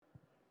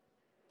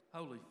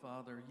Holy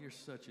Father, you're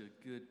such a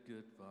good,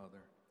 good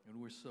Father,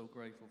 and we're so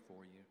grateful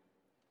for you.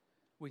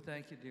 We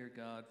thank you, dear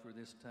God, for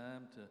this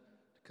time to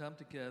come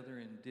together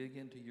and dig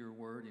into your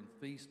word and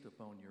feast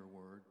upon your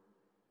word.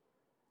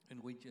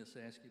 And we just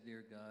ask you,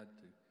 dear God,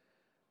 to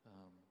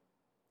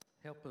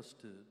help us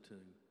to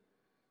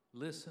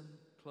listen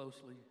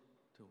closely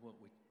to what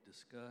we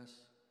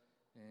discuss,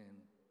 and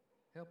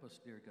help us,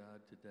 dear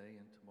God, today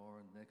and tomorrow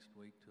and next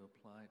week to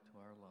apply it to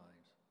our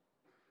lives.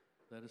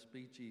 Let us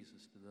be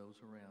Jesus to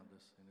those around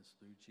us, and it's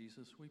through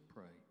Jesus we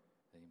pray.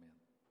 Amen.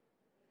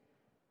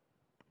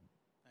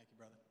 Thank you,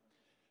 brother.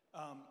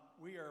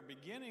 We are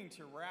beginning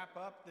to wrap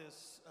up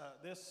this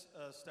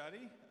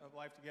study of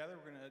Life Together.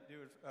 We're going to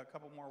do it a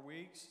couple more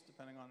weeks,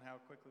 depending on how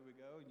quickly we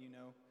go. You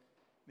know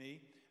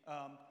me.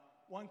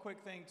 One quick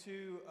thing,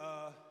 too.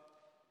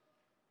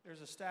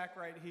 There's a stack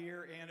right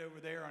here and over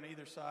there on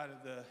either side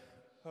of the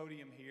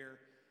podium here.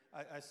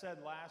 I said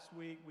last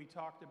week we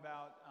talked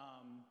about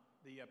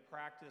the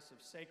practice of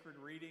sacred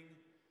reading.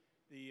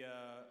 The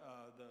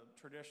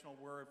traditional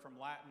word from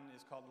Latin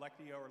is called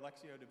lectio or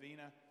lectio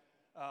divina.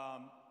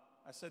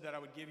 I said that I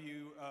would give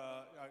you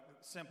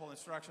simple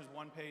instructions,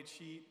 one-page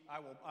sheet.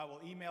 I will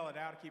email it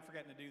out. I keep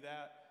forgetting to do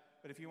that.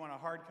 But if you want a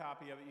hard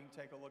copy of it, you can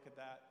take a look at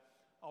that.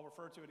 I'll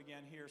refer to it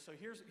again here. So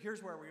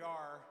here's where we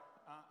are.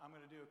 I'm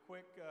going to do a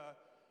quick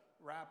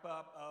wrap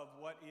up of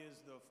what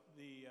is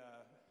the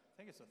I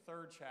think it's the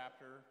third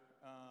chapter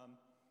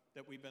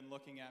that we've been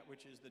looking at,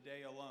 which is the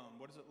day alone.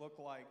 What does it look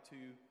like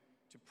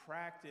to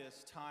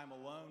practice time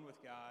alone with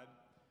God?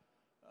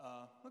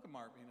 Look at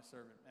Mark being a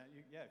servant.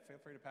 Feel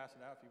free to pass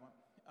it out if you want.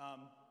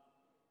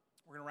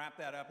 We're going to wrap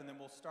that up, and then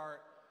we'll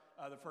start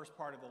the first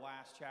part of the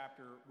last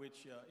chapter,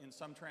 which in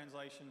some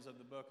translations of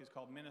the book is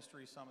called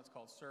ministry, some it's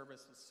called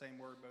service. It's the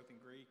same word both in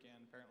Greek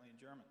and apparently in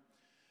German.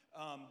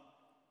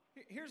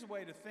 Here's a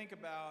way to think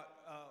about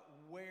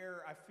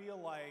where I feel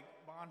like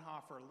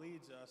Bonhoeffer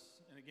leads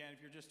us. And again,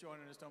 if you're just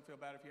joining us, don't feel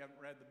bad if you haven't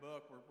read the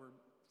book. We're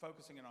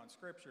focusing it on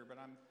Scripture,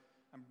 but I'm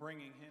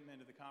bringing him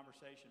into the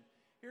conversation.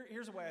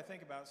 Here's a way I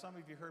think about it. Some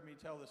of you heard me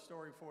tell this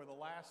story for the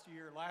last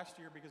year. Last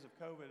year, because of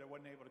COVID, I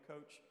wasn't able to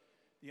coach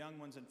the young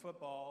ones in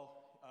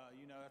football.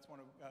 That's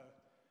one of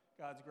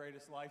God's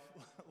greatest life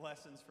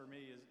lessons for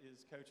me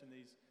is coaching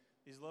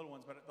these little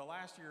ones. But the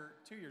last year,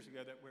 2 years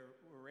ago, that we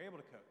were able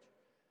to coach.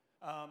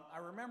 I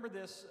remember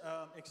this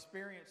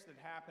experience that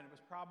happened. It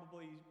was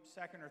probably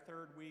second or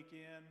third week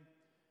in.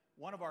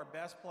 One of our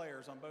best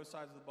players on both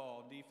sides of the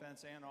ball,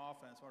 defense and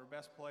offense, one of our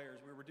best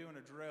players, we were doing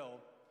a drill.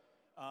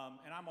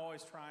 And I'm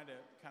always trying to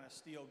kind of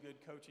steal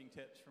good coaching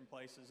tips from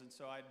places. And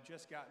so I'd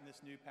just gotten this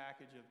new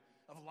package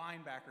of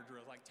linebacker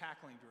drills, like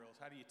tackling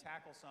drills. How do you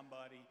tackle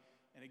somebody?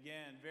 And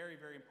again, very,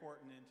 very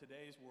important in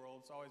today's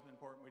world. It's always been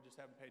important. We just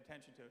haven't paid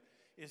attention to it.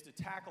 Is to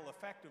tackle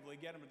effectively,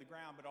 get them to the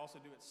ground, but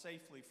also do it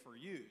safely for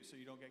you so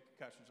you don't get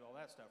concussions and all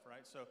that stuff,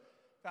 right? So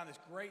found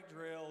this great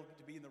drill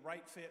to be in the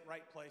right fit,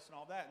 right place, and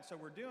all that. And so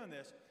we're doing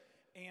this.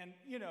 And,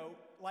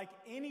 like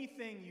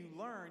anything you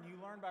learn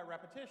by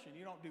repetition.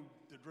 You don't do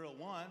the drill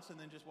once and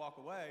then just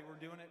walk away. We're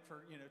doing it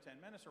for, 10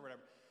 minutes or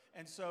whatever.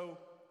 And so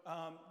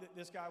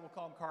this guy, we'll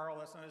call him Carl.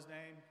 That's not his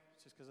name.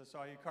 It's just because I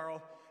saw you. Carl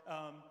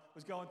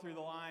was going through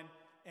the line.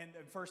 And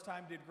the first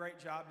time did a great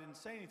job, didn't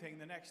say anything.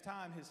 The next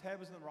time, his head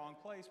was in the wrong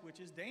place,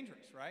 which is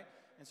dangerous, right?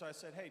 And so I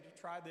said, hey,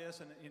 try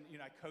this. And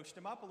I coached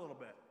him up a little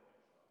bit.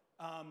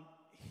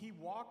 He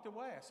walked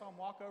away. I saw him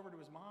walk over to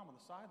his mom on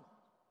the sideline.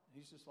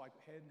 He's just like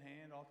head in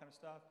hand, all kind of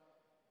stuff.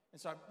 And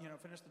so I,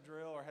 finished the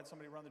drill or had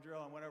somebody run the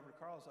drill and went over to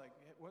Carl. I was like,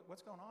 hey,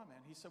 what's going on,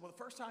 man? He said, well,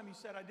 the first time you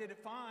said I did it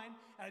fine,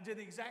 and I did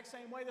the exact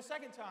same way the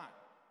second time.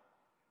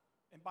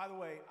 And by the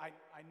way, I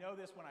know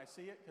this when I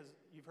see it because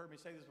you've heard me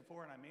say this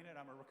before, and I mean it.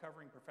 I'm a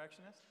recovering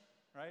perfectionist,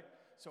 right?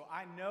 So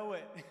I know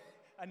it.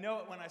 I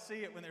know it when I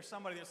see it, when there's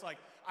somebody that's like,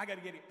 I got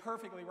to get it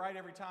perfectly right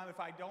every time. If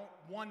I don't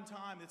one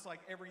time, it's like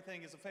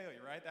everything is a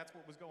failure, right? That's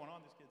what was going on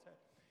in this kid's head.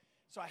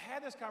 So I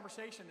had this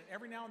conversation, and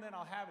every now and then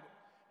I'll have it,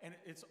 and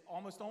it's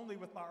almost only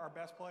with our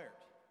best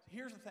players.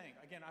 Here's the thing.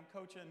 Again, I'm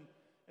coaching,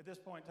 at this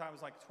point in time, it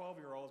was like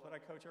 12-year-olds, but I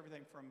coach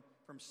everything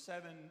from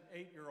 7,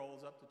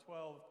 8-year-olds up to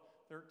 12,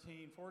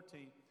 13,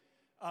 14.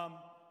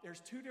 There's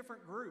two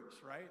different groups,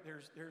 right?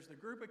 There's the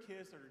group of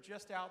kids that are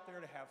just out there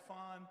to have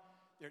fun.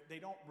 They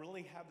don't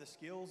really have the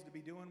skills to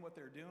be doing what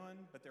they're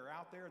doing, but they're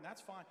out there, and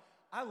that's fine.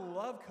 I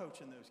love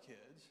coaching those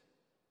kids,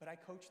 but I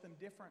coach them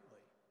differently.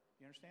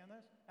 You understand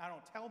this? I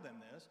don't tell them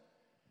this.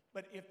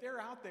 But if they're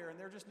out there and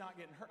they're just not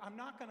getting hurt, I'm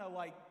not going to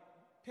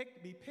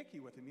be picky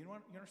with them. You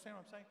understand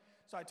what I'm saying?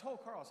 So I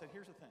told Carl, I said,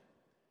 here's the thing.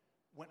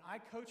 When I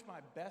coach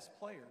my best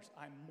players,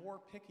 I'm more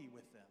picky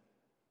with them.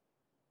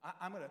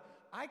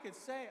 I could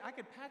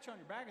pat you on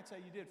your back and say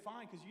you did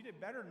fine because you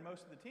did better than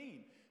most of the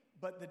team.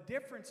 But the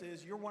difference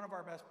is you're one of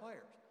our best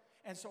players.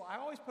 And so I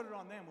always put it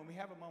on them when we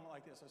have a moment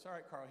like this. I say, all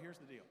right, Carl, here's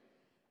the deal.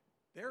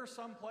 There are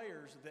some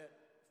players that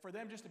for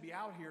them just to be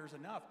out here is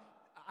enough.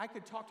 I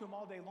could talk to them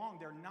all day long.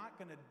 They're not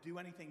going to do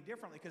anything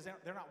differently because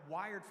they're not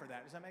wired for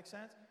that. Does that make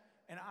sense?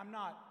 And I'm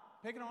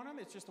not picking on them.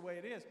 It's just the way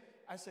it is.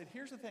 I said,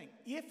 here's the thing.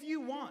 If you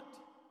want,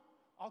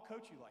 I'll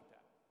coach you like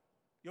that.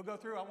 You'll go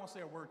through, I won't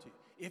say a word to you.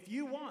 If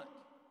you want.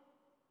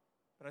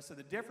 But I said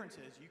the difference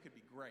is you could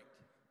be great.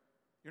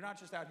 You're not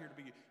just out here to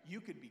be good. You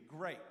could be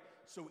great.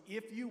 So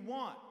if you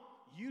want,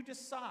 you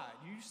decide.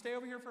 You stay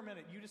over here for a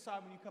minute. You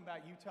decide when you come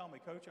back, you tell me,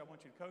 Coach, I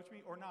want you to coach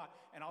me or not.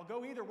 And I'll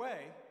go either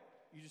way.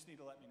 You just need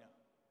to let me know.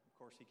 Of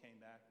course, he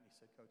came back and he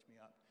said, coach me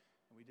up.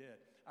 And we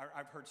did.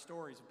 I've heard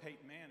stories of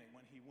Peyton Manning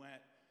when he went,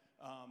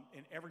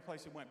 in every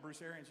place he went.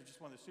 Bruce Arians, who just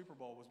won the Super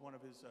Bowl, was one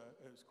of his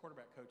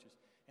quarterback coaches.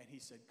 And he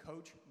said,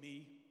 coach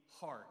me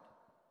hard.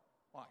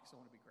 Why? Because I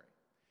want to be great.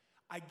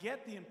 I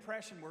get the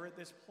impression we're at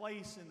this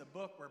place in the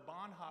book where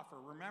Bonhoeffer,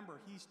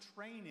 remember, he's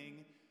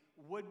training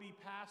would-be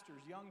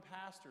pastors, young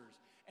pastors,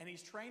 and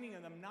he's training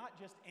them not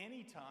just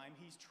any time,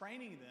 he's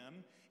training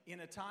them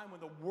in a time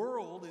when the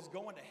world is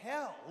going to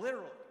hell,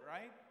 literally,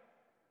 right?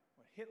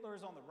 When Hitler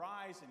is on the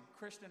rise and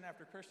Christian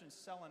after Christian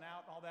selling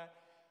out and all that.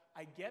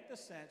 I get the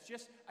sense,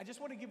 I just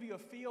want to give you a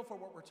feel for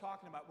what we're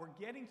talking about. We're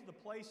getting to the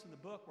place in the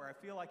book where I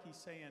feel like he's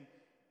saying,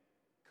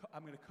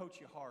 I'm going to coach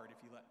you hard if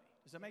you let me.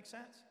 Does that make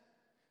sense?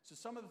 So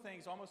some of the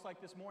things, almost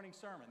like this morning's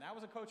sermon, that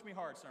was a Coach Me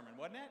Hard sermon,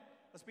 wasn't it?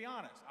 Let's be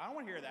honest. I don't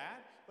want to hear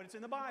that, but it's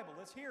in the Bible.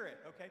 Let's hear it,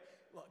 okay?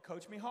 Look,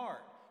 Coach Me Hard.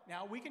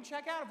 Now, we can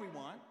check out if we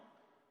want,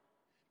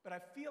 but I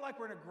feel like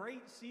we're in a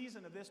great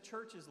season of this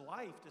church's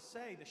life to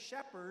say the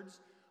shepherds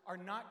are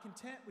not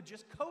content with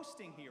just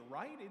coasting here,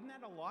 right? Isn't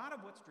that a lot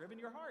of what's driven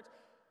your hearts?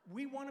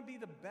 We want to be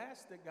the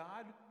best that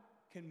God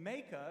can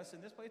make us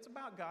in this place. It's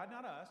about God,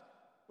 not us.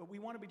 But we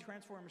want to be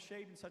transformed and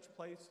shaped in such a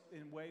place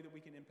in a way that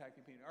we can impact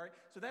the community. All right,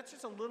 so that's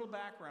just a little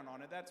background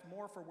on it. That's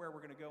more for where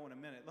we're going to go in a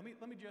minute. Let me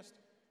just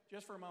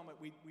for a moment,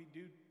 we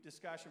do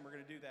discussion. We're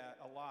going to do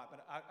that a lot.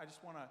 But I just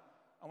want to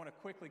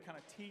quickly kind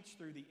of teach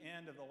through the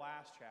end of the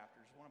last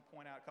chapters. I want to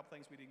point out a couple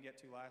things we didn't get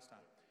to last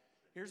time.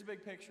 Here's a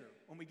big picture.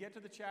 When we get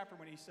to the chapter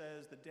when he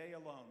says the day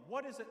alone,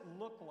 what does it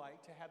look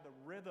like to have the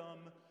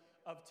rhythm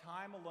of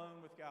time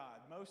alone with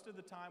God? Most of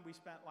the time we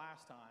spent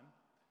last time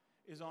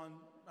is on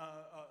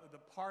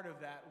the part of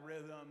that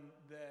rhythm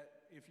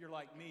that, if you're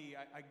like me,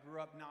 I grew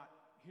up not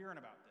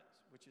hearing about this,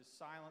 which is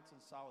silence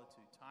and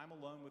solitude, time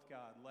alone with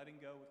God, letting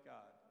go with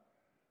God,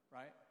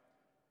 right?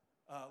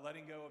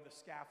 Letting go of the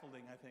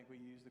scaffolding, I think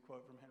we used the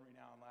quote from Henry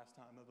Nouwen last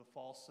time, of the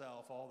false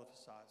self, all the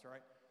facades,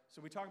 right?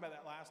 So we talked about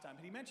that last time.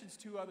 But he mentions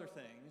two other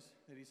things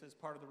that he says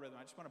part of the rhythm.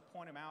 I just want to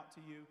point them out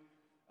to you,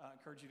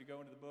 encourage you to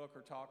go into the book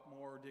or talk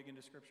more or dig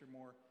into Scripture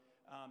more.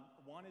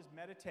 One is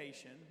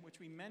meditation,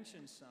 which we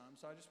mentioned some,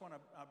 so I just want to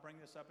bring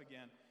this up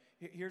again.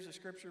 Here's a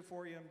scripture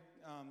for you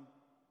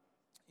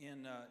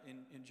in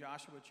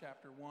Joshua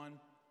chapter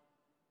 1.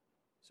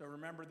 So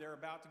remember, they're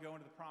about to go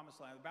into the promised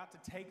land, about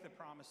to take the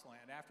promised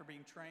land after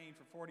being trained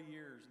for 40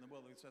 years in the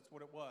wilderness. That's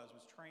what it was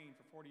trained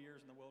for 40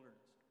 years in the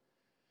wilderness.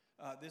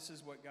 This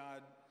is what how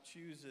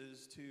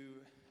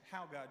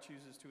God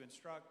chooses to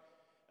instruct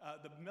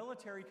the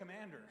military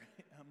commander,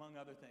 among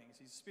other things.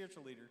 He's a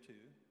spiritual leader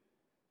too.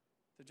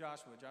 To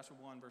Joshua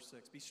 1, verse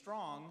 6. Be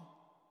strong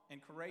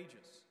and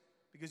courageous,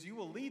 because you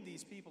will lead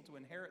these people to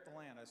inherit the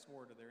land I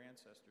swore to their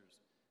ancestors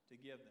to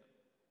give them.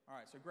 All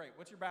right, so great.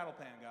 What's your battle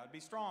plan, God? Be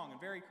strong and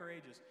very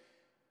courageous.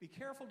 Be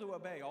careful to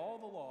obey all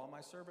the law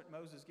my servant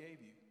Moses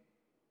gave you.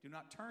 Do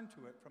not turn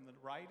to it from the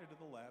right or to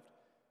the left,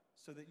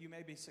 so that you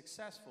may be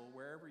successful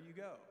wherever you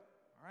go.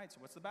 All right, so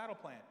what's the battle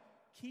plan?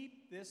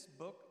 Keep this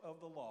book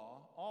of the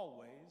law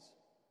always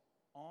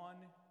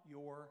on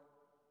your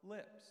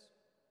lips.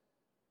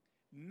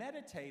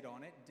 Meditate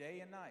on it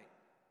day and night,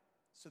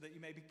 so that you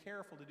may be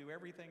careful to do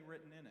everything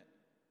written in it.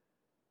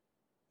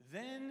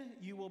 Then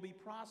you will be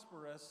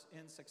prosperous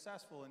and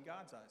successful in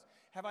God's eyes.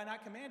 Have I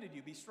not commanded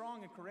you? Be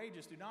strong and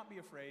courageous. Do not be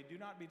afraid. Do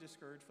not be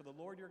discouraged, for the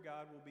Lord your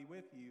God will be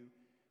with you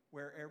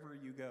wherever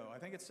you go. I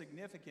think it's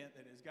significant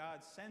that as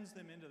God sends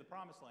them into the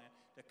promised land,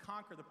 to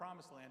conquer the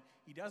promised land,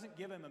 he doesn't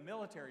give them a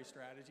military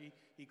strategy.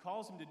 He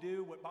calls them to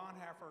do what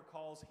Bonhoeffer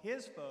calls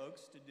his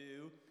folks to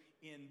do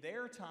in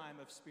their time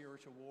of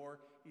spiritual war.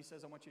 He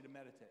says, I want you to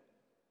meditate.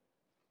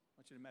 I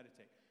want you to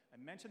meditate. I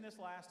mentioned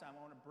this last time.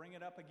 I want to bring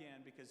it up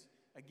again because,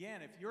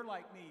 again, if you're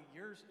like me,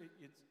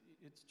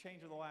 it's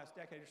changed over the last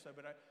decade or so,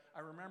 but I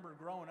remember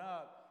growing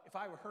up, if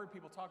I heard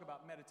people talk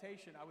about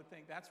meditation, I would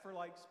think that's for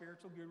like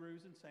spiritual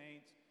gurus and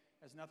saints.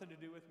 It has nothing to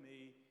do with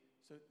me.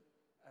 So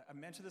I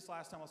mentioned this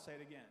last time. I'll say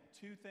it again.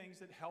 Two things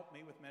that helped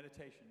me with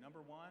meditation. Number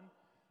one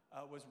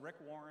was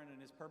Rick Warren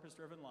and his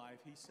purpose-driven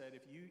life. He said,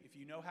 if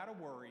you know how to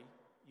worry,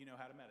 you know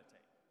how to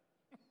meditate.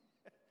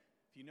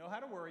 If you know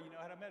how to worry, you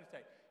know how to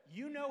meditate.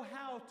 You know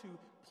how to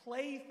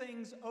play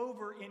things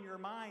over in your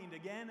mind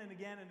again and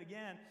again and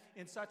again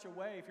in such a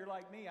way. If you're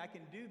like me, I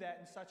can do that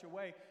in such a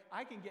way.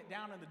 I can get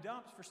down in the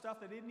dumps for stuff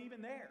that isn't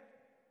even there.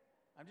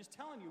 I'm just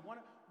telling you,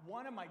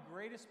 one of my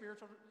greatest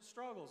spiritual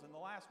struggles in the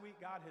last week,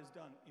 God has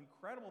done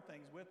incredible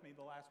things with me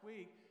the last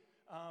week,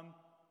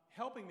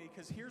 helping me,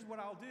 because here's what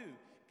I'll do.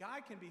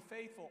 God can be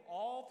faithful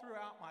all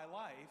throughout my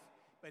life,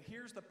 but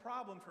here's the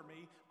problem for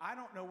me. I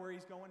don't know where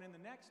he's going in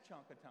the next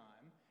chunk of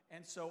time.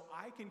 And so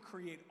I can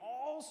create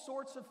all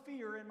sorts of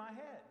fear in my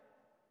head.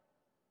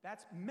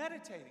 That's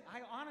meditating.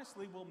 I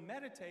honestly will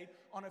meditate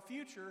on a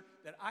future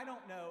that I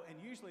don't know, and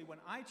usually when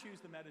I choose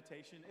the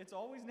meditation, it's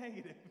always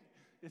negative.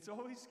 It's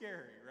always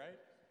scary, right?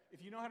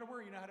 If you know how to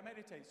worry, you know how to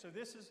meditate. So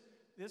this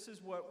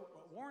is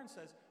what Warren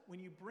says. When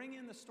you bring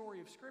in the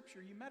story of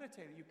Scripture, you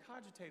meditate it, you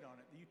cogitate on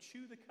it, you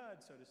chew the cud,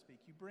 so to speak.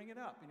 You bring it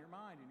up in your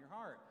mind, in your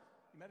heart.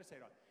 You meditate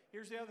on it.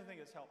 Here's the other thing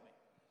that's helped me.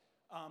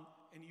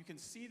 And you can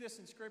see this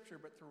in Scripture,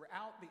 but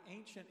throughout the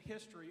ancient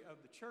history of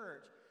the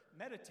church,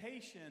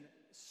 meditation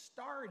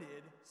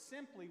started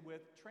simply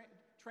with,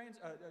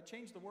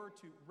 change the word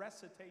to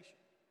recitation.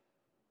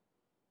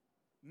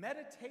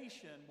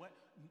 Meditation,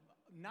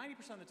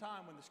 90% of the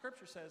time when the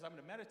Scripture says I'm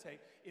going to meditate,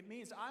 it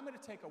means I'm going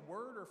to take a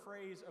word or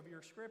phrase of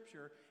your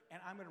Scripture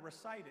and I'm going to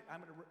recite it. I'm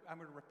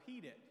going to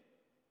repeat it.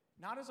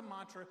 Not as a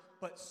mantra,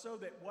 but so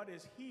that what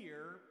is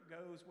here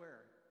goes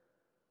where?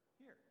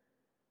 Here.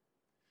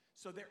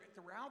 So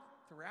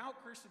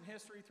throughout Christian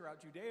history,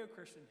 throughout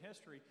Judeo-Christian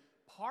history,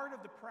 part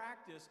of the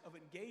practice of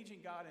engaging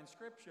God in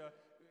Scripture,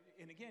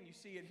 and again, you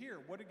see it here.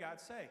 What did God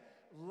say?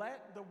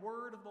 Let the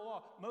word of the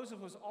law. Moses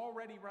was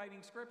already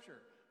writing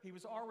Scripture. He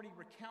was already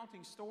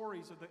recounting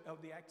stories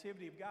of the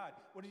activity of God.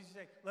 What did he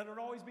say? Let it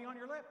always be on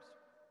your lips.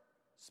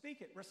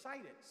 Speak it,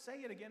 recite it, say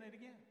it again and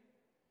again.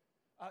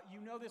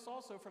 You know this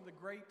also from the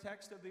great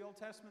text of the Old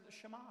Testament, the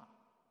Shema,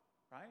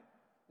 right?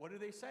 What do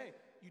they say?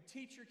 You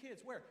teach your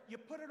kids. Where? You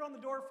put it on the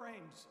door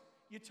frames.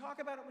 You talk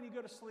about it when you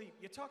go to sleep.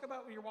 You talk about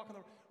it when you're walking the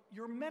road.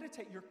 You're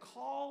meditating. You're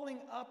calling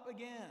up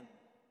again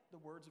the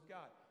words of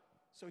God.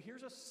 So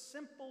here's a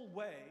simple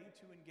way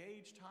to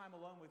engage time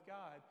alone with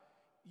God.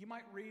 You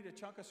might read a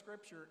chunk of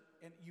Scripture,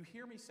 and you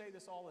hear me say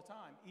this all the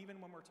time, even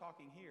when we're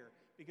talking here,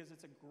 because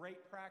it's a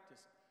great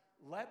practice.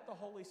 Let the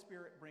Holy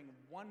Spirit bring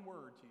one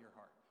word to your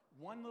heart,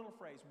 one little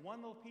phrase, one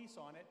little piece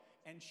on it,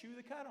 and chew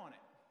the cud on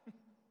it.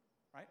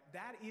 Right?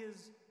 That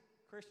is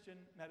Christian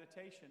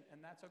meditation,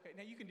 and that's okay.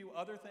 Now, you can do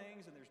other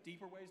things, and there's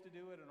deeper ways to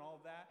do it and all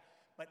of that,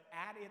 but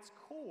at its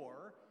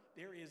core,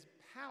 there is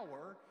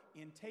power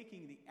in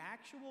taking the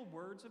actual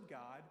words of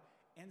God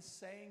and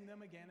saying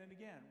them again and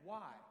again.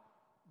 Why?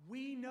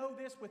 We know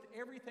this with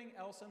everything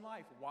else in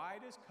life.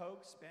 Why does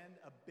Coke spend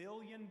 $1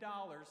 billion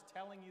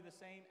telling you the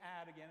same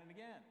ad again and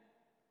again?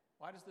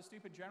 Why does the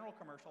stupid General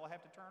commercial I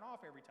have to turn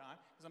off every time?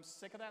 Because I'm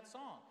sick of that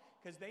song.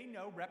 Because they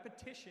know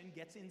repetition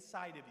gets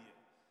inside of you.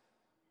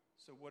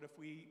 So what if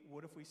we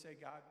say,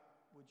 God,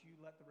 would you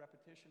let the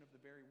repetition of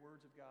the very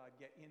words of God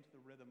get into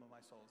the rhythm of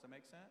my soul? Does that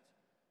make sense?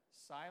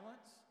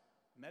 Silence,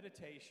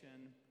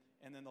 meditation,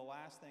 and then the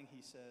last thing he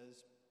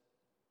says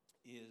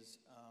is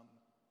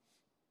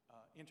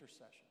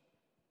intercession.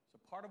 So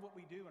part of what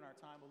we do in our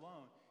time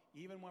alone,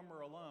 even when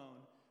we're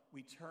alone,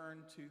 we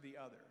turn to the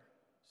other.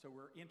 So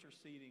we're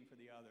interceding for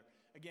the other.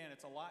 Again,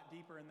 it's a lot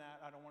deeper in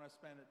that. I don't want to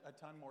spend a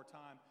ton more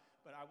time,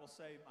 but I will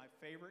say my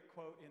favorite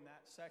quote in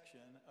that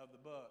section of the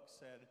book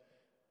said,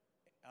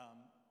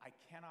 I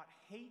cannot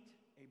hate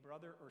a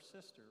brother or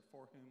sister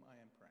for whom I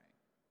am praying.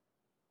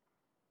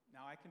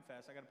 Now, I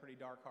confess, I got a pretty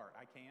dark heart.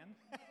 I can.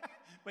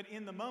 But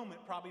in the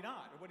moment, probably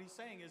not. What he's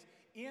saying is,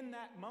 in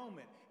that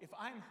moment, if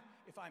I'm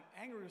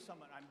angry with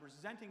someone, I'm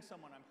resenting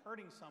someone, I'm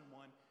hurting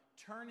someone,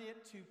 turn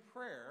it to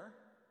prayer,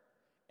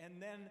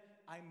 and then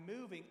I'm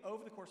moving.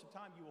 Over the course of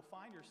time, you will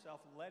find yourself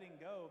letting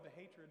go of the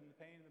hatred and the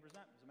pain and the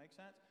resentment. Does it make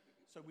sense?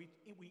 So we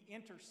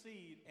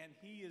intercede, and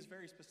he is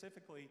very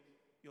specifically,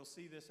 you'll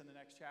see this in the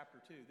next chapter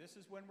too. This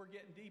is when we're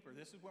getting deeper.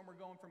 This is when we're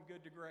going from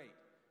good to great.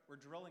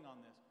 We're drilling on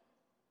this.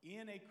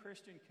 In a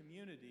Christian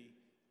community,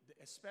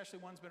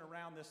 especially one's been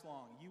around this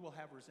long, you will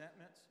have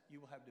resentments,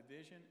 you will have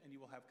division, and you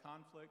will have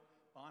conflict.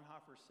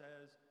 Bonhoeffer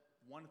says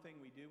one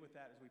thing we do with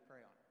that is we pray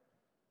on it.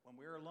 When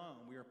we're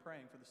alone, we are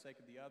praying for the sake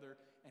of the other,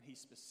 and he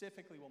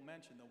specifically will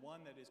mention the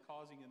one that is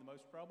causing you the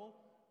most trouble,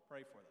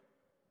 pray for them.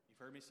 You've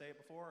heard me say it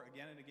before,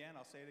 again and again,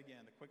 I'll say it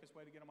again. The quickest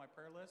way to get on my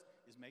prayer list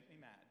is make me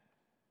mad.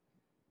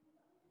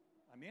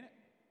 I mean it.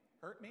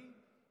 Hurt me,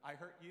 I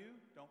hurt you,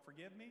 don't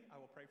forgive me, I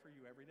will pray for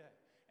you every day.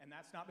 And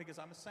that's not because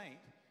I'm a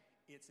saint,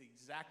 it's the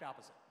exact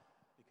opposite.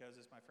 Because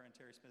as my friend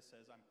Terry Smith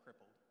says, I'm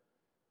crippled.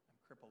 I'm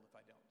crippled if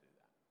I don't do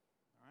that.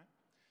 All right?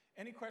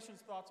 Any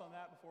questions, thoughts on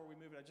that before we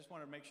move it? I just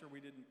wanted to make sure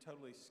we didn't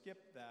totally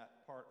skip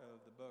that part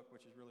of the book,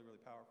 which is really,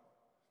 really powerful.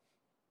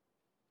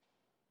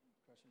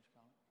 Questions,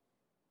 comments?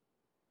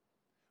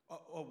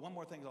 One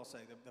more thing I'll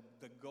say.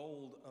 The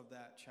gold of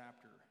that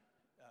chapter,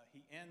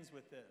 he ends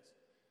with this.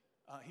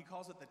 He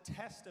calls it the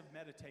test of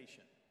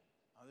meditation.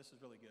 This is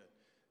really good.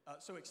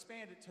 So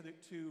expand it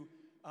to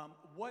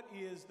what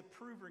is the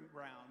proving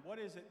ground? What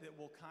is it that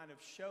will kind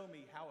of show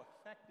me how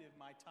effective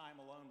my time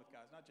alone with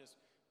God is? Not just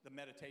the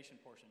meditation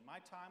portion.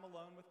 My time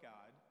alone with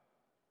God,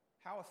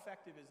 how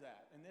effective is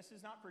that? And this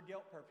is not for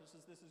guilt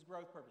purposes. This is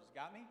growth purposes.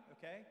 Got me?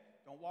 Okay?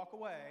 Don't walk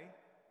away.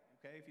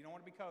 Okay? If you don't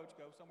want to be coached,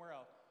 go somewhere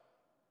else.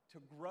 To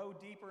grow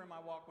deeper in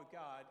my walk with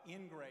God,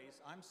 in grace,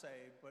 I'm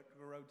saved, but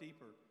grow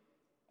deeper.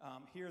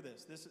 Hear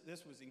this.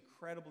 This was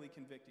incredibly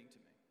convicting to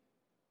me.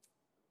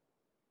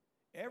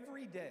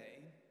 Every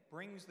day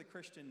brings the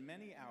Christian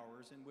many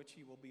hours in which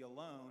he will be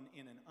alone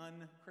in an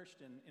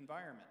un-Christian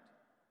environment.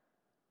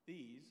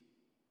 These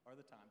are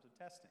the times of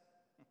testing.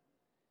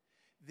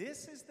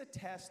 This is the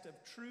test of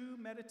true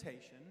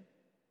meditation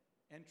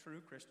and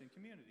true Christian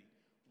community.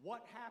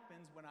 What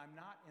happens when I'm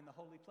not in the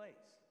holy place?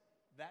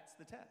 That's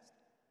the test.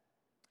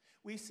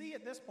 We see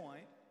at this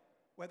point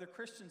whether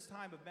Christians'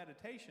 time of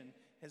meditation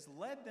has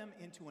led them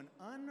into an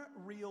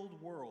unreal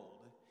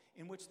world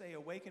in which they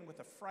awaken with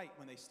a fright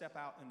when they step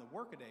out in the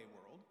workaday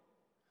world,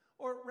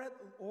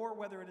 or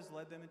whether it has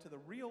led them into the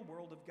real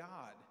world of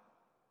God,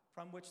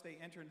 from which they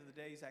enter into the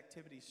day's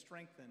activities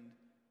strengthened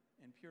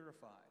and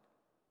purified.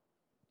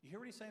 You hear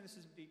what he's saying? This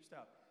is deep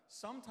stuff.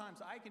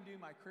 Sometimes I can do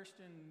my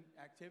Christian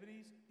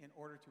activities in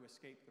order to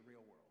escape the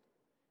real world.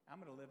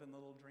 I'm going to live in the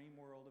little dream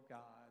world of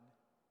God,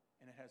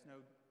 and it has no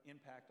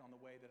impact on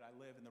the way that I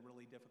live in the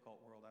really difficult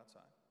world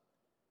outside.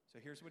 So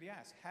here's what he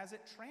asks. Has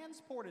it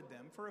transported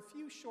them for a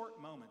few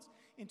short moments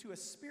into a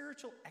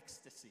spiritual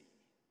ecstasy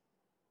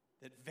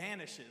that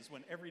vanishes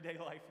when everyday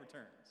life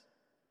returns?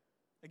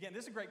 Again,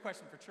 this is a great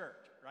question for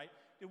church, right?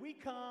 Do we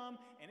come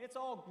and it's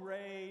all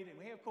great and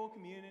we have cool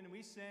communion and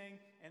we sing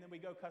and then we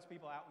go cuss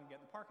people out and get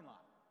in the parking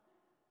lot?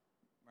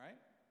 Right?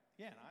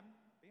 Again, I'm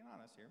being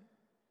honest here.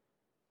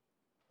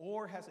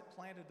 Or has it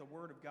planted the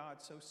word of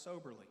God so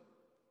soberly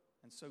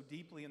and so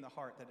deeply in the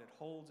heart that it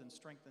holds and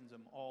strengthens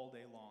them all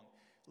day long,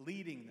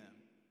 leading them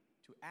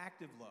to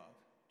active love,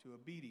 to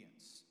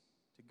obedience,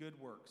 to good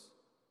works?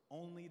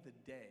 Only the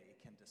day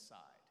can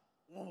decide.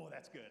 Whoa,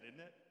 that's good, isn't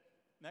it?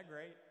 Isn't that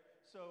great?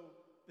 So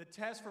the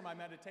test for my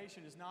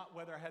meditation is not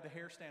whether I had the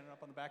hair standing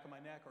up on the back of my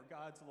neck or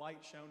God's light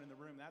shone in the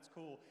room. That's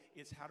cool.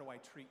 It's how do I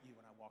treat you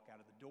when I walk out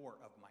of the door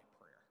of my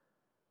prayer,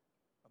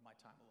 of my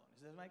time alone.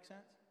 Does that make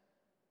sense?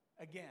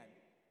 Again,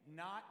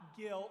 not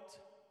guilt,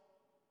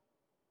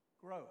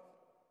 growth.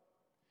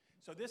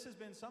 So this has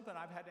been something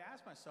I've had to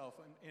ask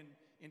myself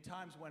in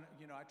times when,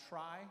 I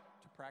try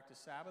to practice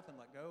Sabbath and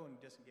let go and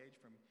disengage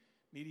from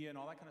media and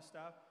all that kind of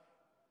stuff.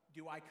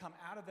 Do I come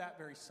out of that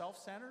very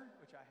self-centered,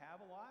 which I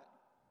have a lot?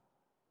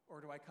 Or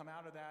do I come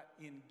out of that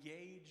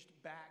engaged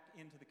back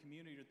into the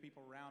community or the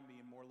people around me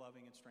in more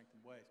loving and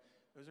strengthened ways?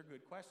 Those are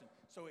good questions.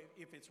 So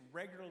if it's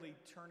regularly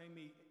turning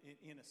me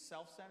in a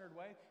self-centered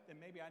way, then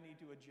maybe I need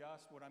to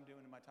adjust what I'm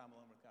doing in my time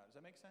alone with God. Does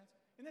that make sense?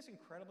 Isn't this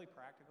incredibly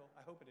practical?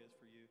 I hope it is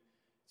for you.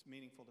 It's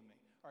meaningful to me.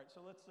 All right,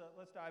 so let's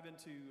dive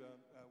into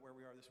where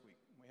we are this week.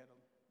 We had a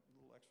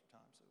little extra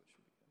time, so it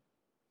should be good.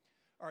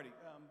 All righty.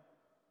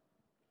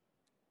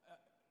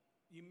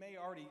 You may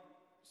already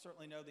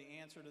certainly know the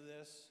answer to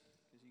this,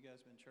 because you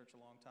guys have been in church a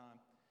long time.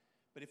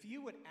 But if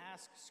you would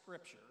ask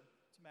Scripture,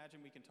 let's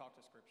imagine we can talk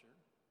to Scripture,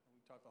 and we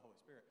can talk to the Holy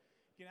Spirit.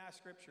 You can ask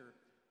Scripture,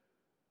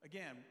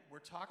 again,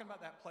 we're talking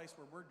about that place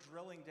where we're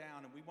drilling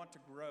down and we want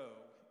to grow,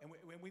 and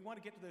we want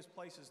to get to those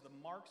places, the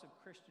marks of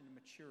Christian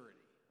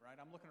maturity, right?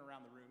 I'm looking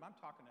around the room. I'm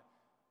talking to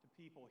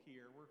people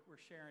here.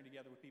 We're sharing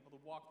together with people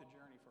to walk the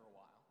journey for a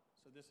while.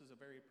 So this is a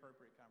very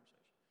appropriate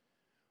conversation.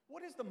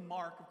 What is the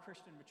mark of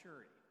Christian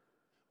maturity?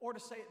 Or to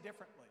say it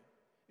differently,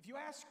 if you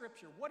ask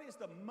Scripture, what is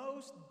the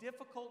most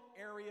difficult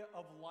area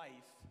of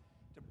life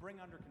to bring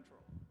under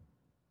control?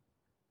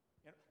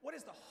 What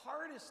is the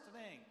hardest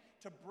thing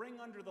to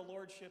bring under the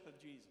lordship of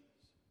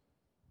Jesus?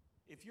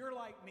 If you're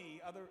like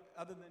me, other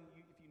than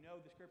you, if you know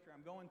the Scripture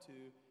I'm going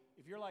to,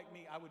 if you're like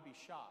me, I would be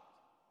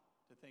shocked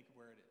to think of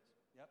where it is.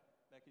 Yep,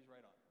 Becky's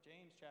right on.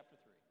 James chapter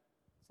 3.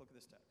 Let's look at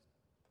this text.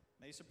 It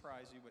may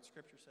surprise you what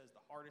Scripture says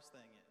the hardest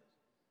thing is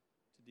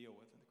to deal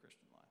with in the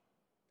Christian life.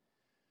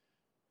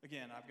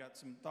 Again, I've got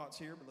some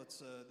thoughts here, but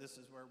this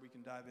is where we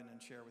can dive in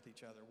and share with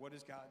each other. What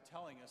is God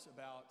telling us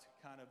about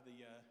kind of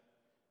the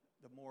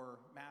more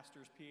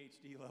master's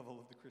PhD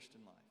level of the Christian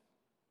life?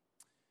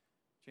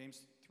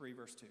 James 3,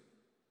 verse 2.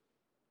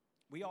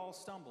 We all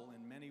stumble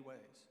in many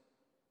ways.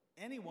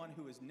 Anyone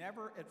who is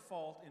never at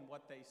fault in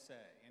what they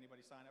say.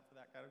 Anybody sign up for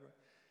that category?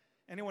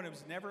 Anyone who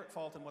is never at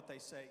fault in what they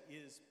say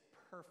is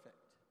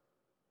perfect,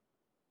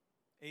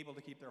 able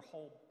to keep their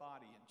whole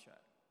body in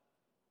check.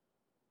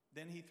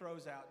 Then he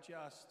throws out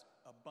just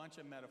a bunch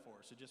of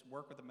metaphors, so just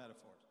work with the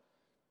metaphors.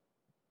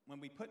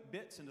 When we put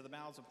bits into the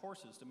mouths of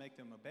horses to make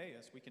them obey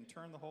us, we can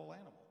turn the whole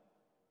animal.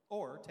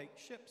 Or take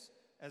ships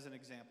as an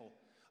example.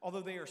 Although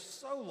they are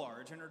so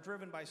large and are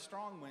driven by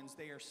strong winds,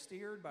 they are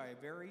steered by a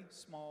very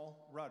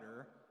small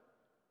rudder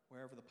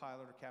wherever the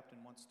pilot or captain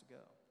wants to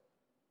go.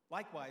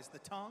 Likewise, the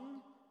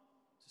tongue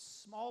is a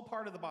small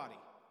part of the body,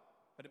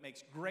 but it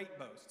makes great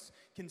boasts.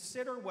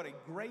 Consider what a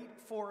great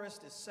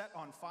forest is set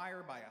on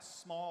fire by a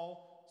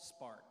small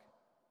spark.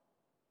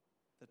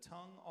 The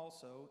tongue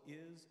also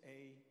is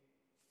a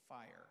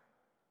fire,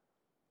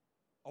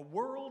 a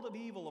world of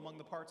evil among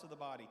the parts of the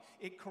body.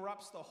 It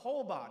corrupts the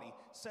whole body,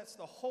 sets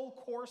the whole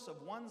course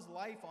of one's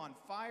life on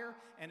fire,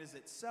 and is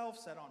itself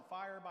set on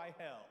fire by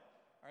hell.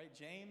 All right,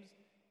 James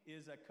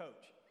is a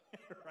coach,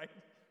 right?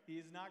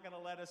 He's not going to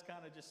let us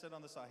kind of just sit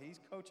on the side. He's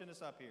coaching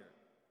us up here.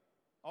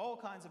 All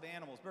kinds of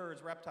animals,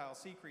 birds, reptiles,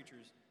 sea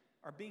creatures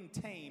are being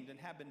tamed and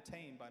have been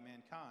tamed by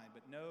mankind,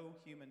 but no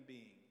human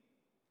being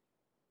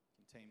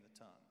can tame the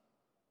tongue.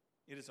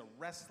 It is a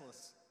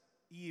restless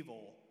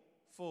evil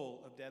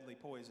full of deadly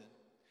poison.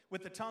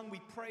 With the tongue we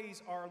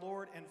praise our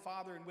Lord and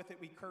Father, and with it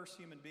we curse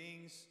human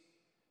beings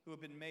who have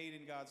been made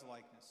in God's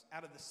likeness.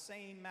 Out of the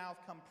same mouth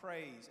come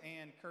praise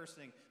and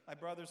cursing. My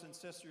brothers and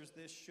sisters,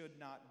 this should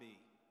not be.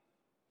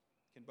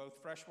 Can both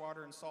fresh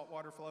water and salt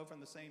water flow from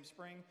the same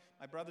spring?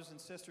 My brothers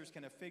and sisters,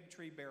 can a fig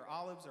tree bear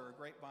olives or a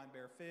grapevine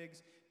bear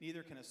figs?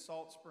 Neither can a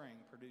salt spring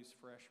produce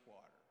fresh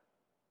water.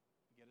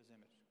 You get his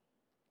image.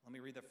 Let me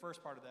read the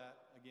first part of that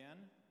again.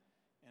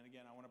 And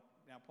again, I want to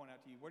now point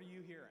out to you, what are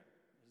you hearing?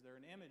 Is there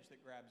an image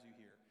that grabs you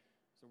here?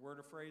 Is there a word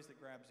or phrase that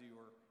grabs you,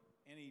 or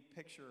any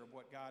picture of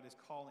what God is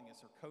calling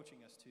us or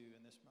coaching us to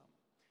in this moment?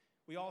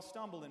 We all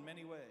stumble in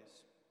many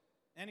ways.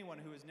 Anyone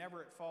who is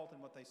never at fault in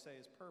what they say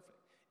is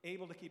perfect,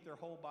 able to keep their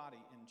whole body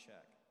in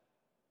check.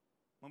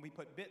 When we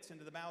put bits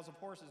into the mouths of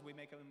horses, we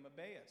make them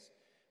obey us.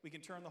 We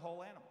can turn the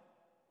whole animal.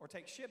 Or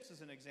take ships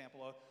as an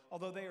example.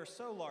 Although they are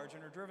so large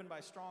and are driven by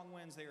strong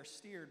winds, they are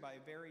steered by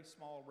a very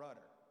small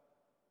rudder,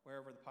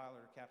 wherever the pilot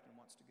or captain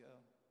wants to go.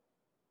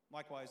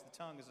 Likewise, the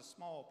tongue is a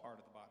small part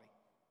of the body,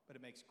 but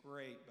it makes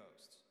great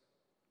boasts.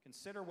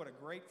 Consider what a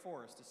great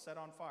forest is set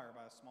on fire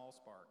by a small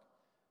spark.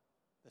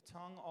 The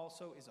tongue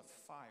also is a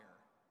fire,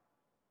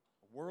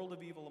 a world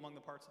of evil among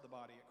the parts of the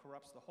body. It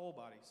corrupts the whole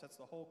body, sets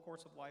the whole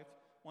course of life,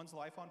 one's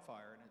life on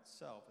fire, and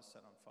itself is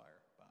set on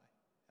fire by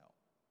hell.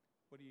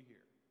 What do you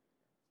hear?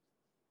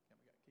 Okay,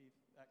 we got Keith,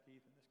 that Keith,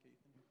 and this Keith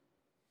in here.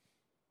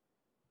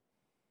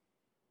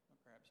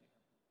 What grabs you?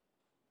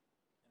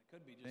 And it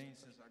could be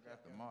just... Since I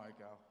got the mic,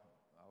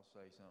 I'll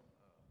say something.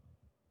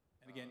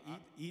 And again,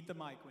 eat the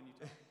mic when you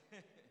talk.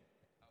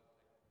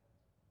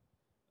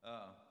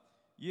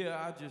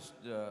 I just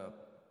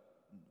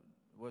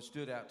what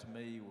stood out to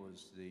me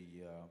was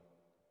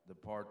the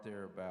part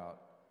there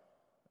about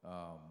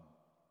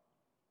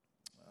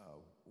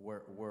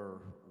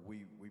where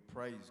we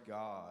praise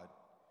God,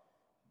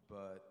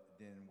 but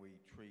then we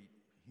treat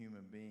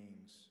human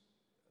beings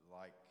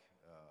like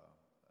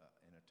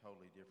in a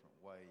totally different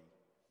way.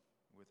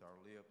 With our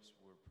lips,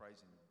 we're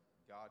praising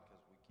God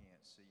because we can't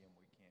see Him,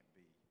 we can't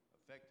be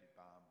affected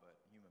by Him, but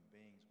human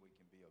beings we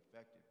can be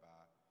affected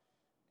by,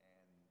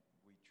 and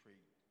we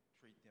treat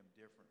them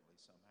differently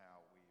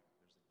somehow. There's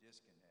a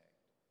disconnect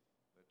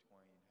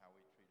between how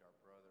we treat our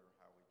brother,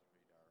 how we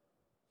treat our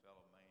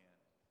fellow man,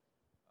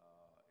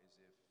 as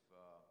if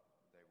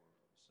they were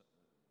just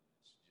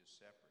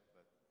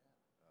separate,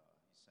 but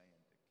He's saying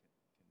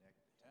to connect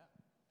the two. Yeah,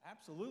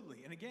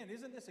 absolutely. And again,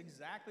 isn't this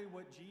exactly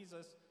what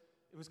Jesus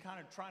was kind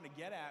of trying to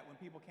get at when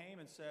people came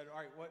and said,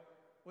 all right,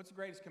 what's the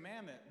greatest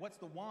commandment? What's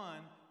the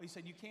one? Well, He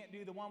said, you can't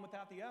do the one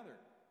without the other,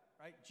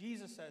 right?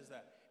 Jesus says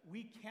that.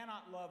 We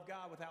cannot love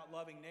God without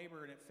loving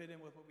neighbor, and it fit in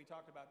with what we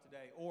talked about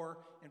today. Or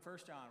in 1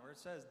 John, where it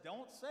says,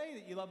 don't say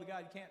that you love the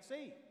God you can't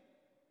see.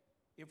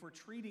 If we're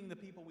treating the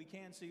people we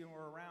can see and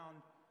we're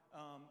around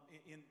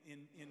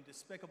in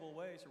despicable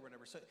ways or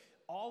whatever. So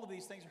all of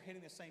these things are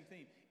hitting the same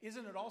theme.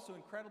 Isn't it also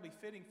incredibly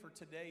fitting for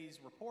today's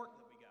report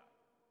that we got?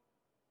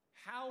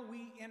 How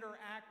we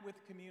interact with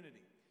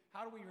community.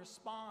 How do we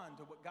respond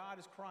to what God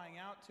is crying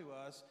out to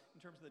us in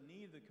terms of the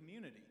need of the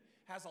community?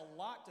 Has a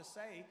lot to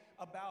say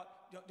about,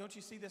 don't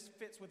you see this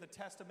fits with the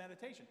test of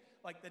meditation?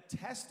 Like the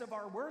test of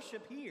our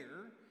worship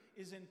here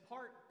is in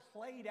part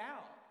played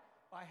out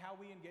by how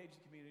we engage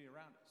the community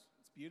around us.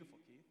 It's beautiful,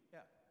 Keith. Yeah,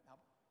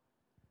 Albert.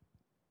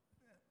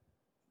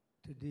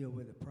 To deal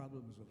with the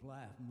problems of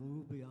life,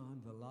 move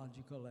beyond the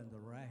logical and the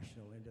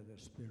rational into the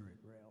spirit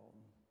realm.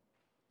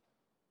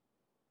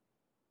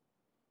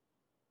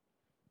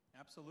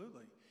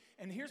 Absolutely.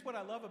 And here's what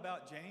I love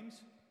about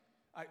James.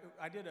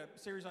 I did a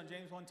series on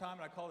James one time,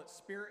 and I called it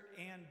Spirit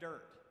and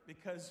Dirt,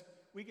 because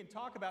we can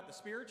talk about the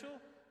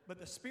spiritual, but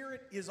the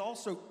spirit is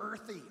also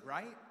earthy,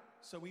 right?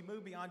 So we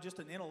move beyond just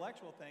an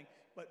intellectual thing.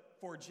 But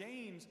for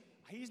James,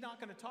 he's not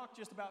going to talk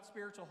just about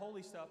spiritual,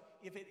 holy stuff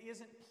if it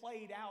isn't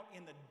played out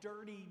in the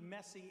dirty,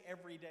 messy,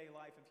 everyday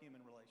life of human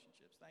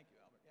relationships. Thank you,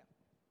 Albert. Yeah.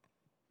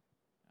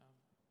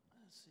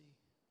 Let's see.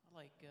 I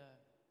like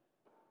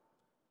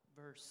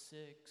verse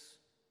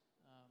 6.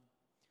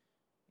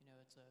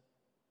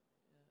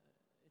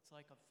 It's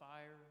like a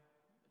fire.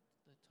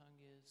 The tongue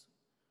is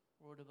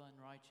word of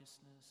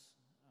unrighteousness.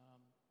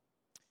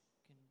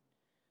 Can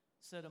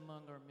set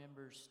among our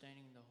members,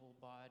 staining the whole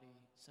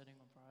body, setting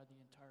on fire the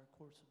entire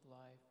course of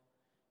life,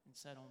 and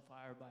set on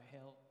fire by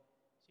hell.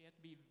 So you have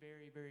to be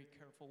very, very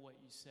careful what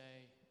you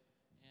say.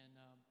 And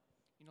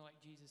like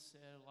Jesus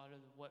said, a lot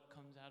of what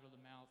comes out of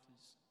the mouth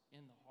is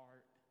in the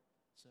heart.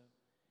 So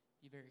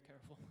be very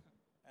careful.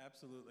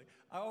 Absolutely.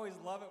 I always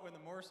love it when the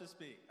Morses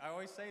speak. I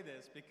always say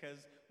this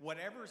because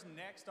whatever's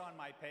next on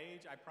my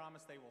page, I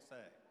promise they will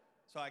say.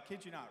 So I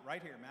kid you not,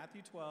 right here,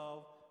 Matthew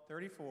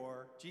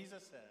 12:34,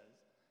 Jesus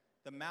says,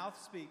 the mouth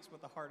speaks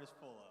what the heart is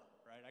full of,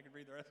 right? I could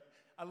read the rest.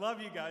 I love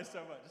you guys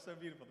so much. It's so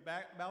beautiful.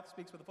 The mouth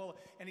speaks what the full of.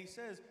 And he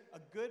says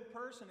a good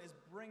person is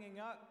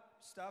bringing up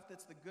stuff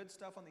that's the good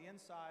stuff on the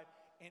inside.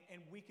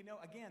 And we can know,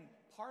 again,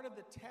 part of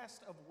the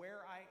test of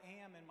where I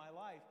am in my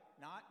life,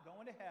 not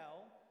going to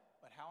hell,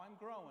 but how I'm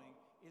growing,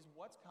 is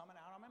what's coming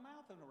out on my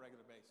mouth on a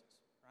regular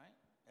basis, right?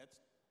 That's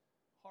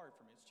hard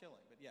for me. It's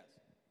chilling, but yes.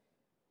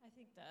 I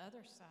think the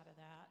other side of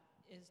that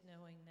is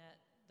knowing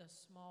that the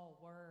small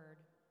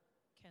word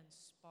can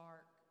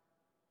spark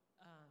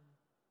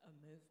a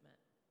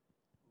movement.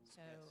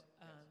 So,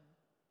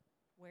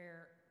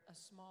 where a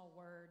small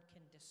word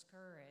can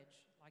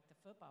discourage, like the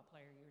football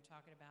player you were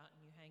talking about, and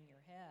you hang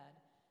your head,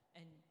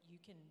 and you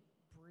can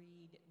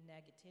breed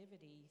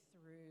negativity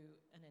through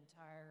an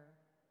entire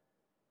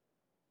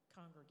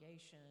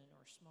congregation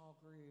or small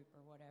group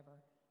or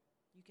whatever.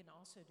 You can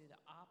also do the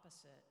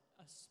opposite.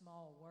 A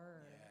small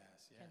word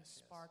can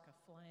spark a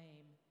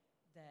flame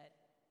that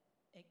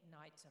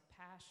ignites a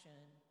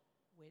passion,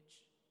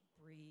 which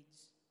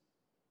breeds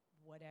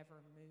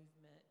whatever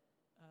movement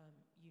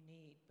you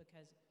need,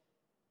 because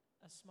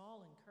a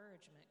small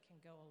encouragement can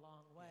go a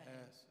long way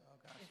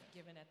if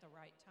given at the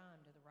right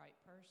time to the right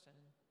person,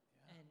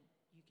 and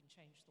you can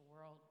change the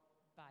world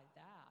by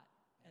that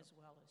as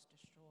well as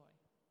destroy.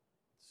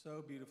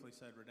 So beautifully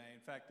said, Renee.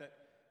 In fact, that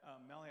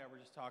Melanie and I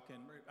were just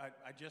talking.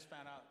 I just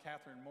found out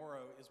Catherine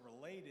Morrow is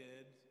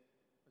related,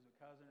 was it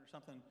cousin or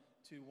something,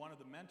 to one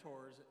of the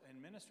mentors in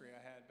ministry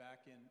I had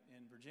back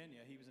in Virginia.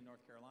 He was in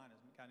North Carolina,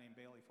 a guy named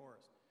Bailey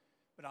Forrest.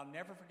 But I'll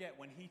never forget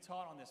when he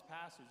taught on this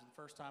passage the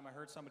first time I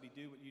heard somebody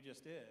do what you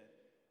just did.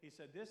 He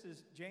said,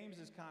 James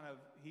is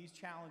he's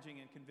challenging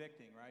and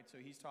convicting, right?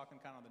 So he's talking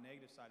kind of on the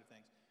negative side of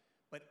things.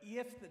 But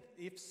if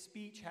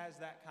speech has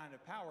that kind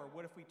of power,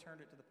 what if we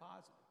turned it to the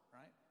positive,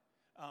 right?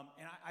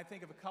 And I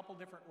think of a couple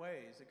different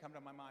ways that come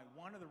to my mind.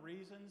 One of the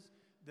reasons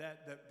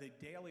that the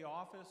daily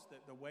office,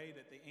 the way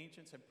that the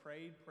ancients have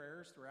prayed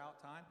prayers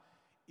throughout time,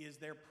 is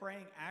they're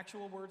praying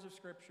actual words of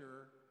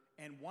Scripture.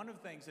 And one of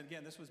the things, and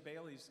again, this was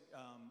Bailey's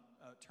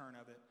turn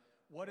of it,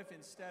 what if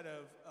instead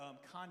of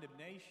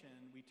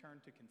condemnation, we turn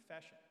to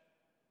confession?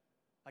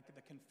 Like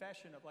the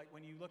confession of, like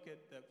when you look at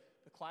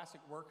the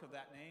classic work of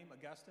that name,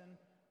 Augustine,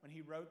 when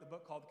he wrote the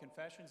book called The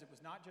Confessions, it was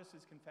not just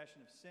his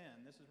confession of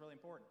sin. This is really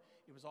important.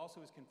 It was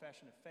also his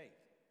confession of faith.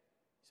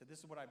 He said,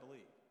 this is what I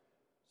believe.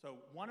 So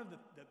one of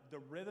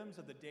the rhythms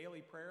of the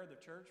daily prayer of the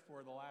church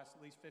for the last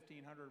at least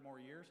 1,500 or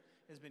more years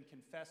has been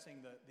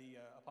confessing the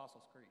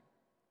Apostles' Creed.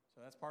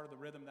 So that's part of the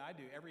rhythm that I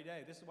do every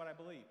day. This is what I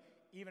believe,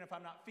 even if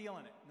I'm not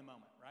feeling it in the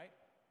moment, right?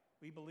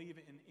 We believe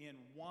in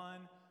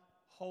one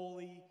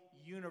holy,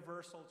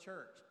 universal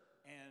church.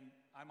 And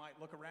I might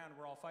look around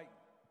and we're all fighting.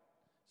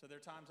 So there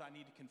are times I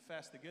need to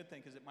confess the good thing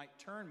because it might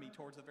turn me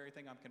towards the very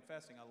thing I'm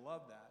confessing. I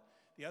love that.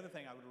 The other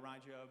thing I would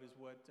remind you of is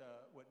what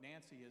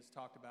Nancy has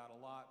talked about a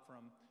lot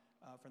from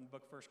the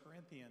book of 1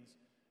 Corinthians.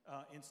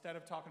 Instead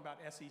of talking about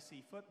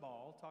SEC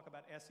football, talk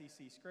about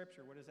SEC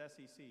scripture. What is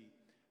SEC?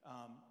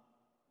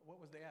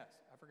 What was the S?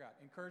 I forgot.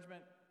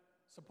 Encouragement,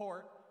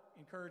 support,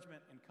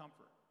 encouragement, and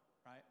comfort,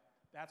 right?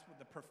 That's what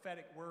the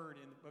prophetic word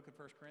in the book of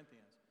 1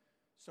 Corinthians.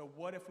 So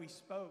what if we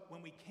spoke,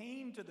 when we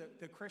came to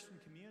the Christian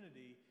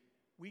community,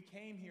 we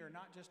came here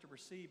not just to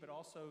receive, but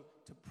also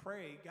to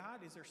pray. God,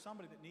 is there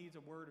somebody that needs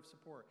a word of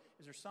support?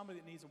 Is there somebody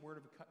that needs a word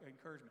of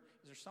encouragement?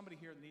 Is there somebody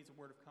here that needs a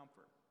word of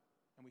comfort?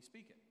 And we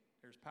speak it.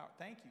 There's power.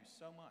 Thank you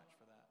so much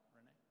for that,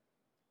 Renee.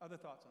 Other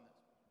thoughts on this?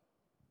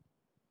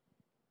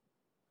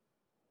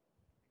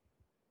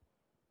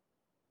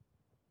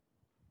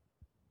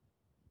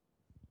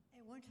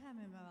 At one time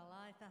in my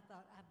life, I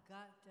thought I've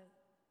got to.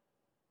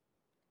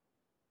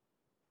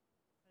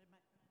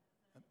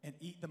 And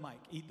eat the mic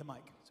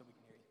so we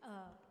can hear you.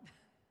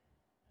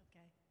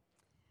 Okay.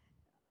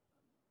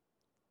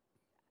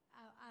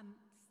 I'm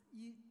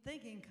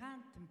thinking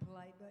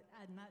contemplate, but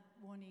I'm not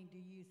wanting to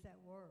use that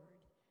word.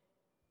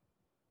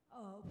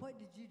 What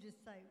did you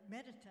just say?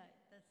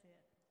 Meditate. That's it.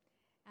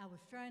 I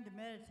was trying to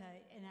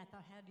meditate, and I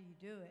thought, how do you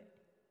do it?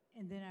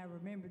 And then I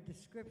remembered the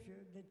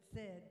scripture that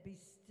said, be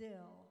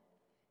still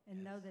and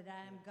know that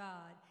I am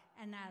God.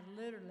 And I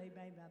literally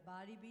made my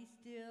body be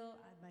still.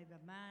 I made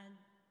my mind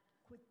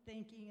quit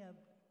thinking of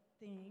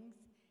things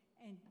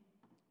and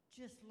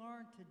just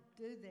learned to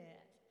do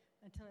that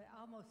until it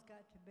almost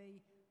got to be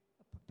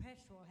a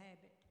perpetual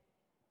habit.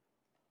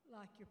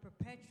 Like you're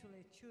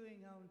perpetually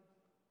chewing on,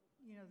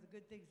 the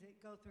good things that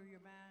go through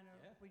your mind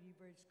or when you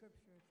read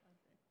scripture or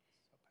something.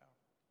 So powerful.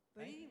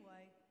 But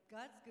anyway,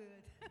 God's good.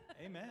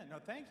 Amen.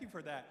 No, thank you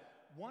for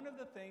that. One of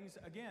the things,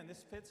 again,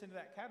 this fits into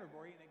that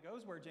category, and it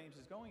goes where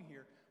James is going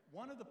here.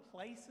 One of the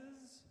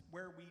places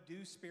where we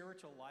do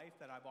spiritual life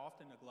that I've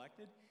often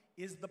neglected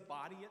is the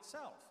body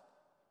itself.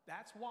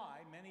 That's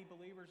why many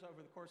believers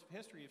over the course of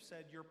history have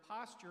said your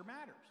posture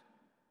matters.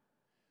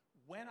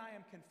 When I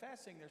am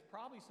confessing, there's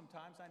probably some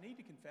times I need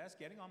to confess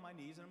getting on my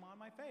knees and on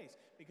my face,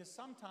 because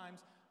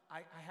sometimes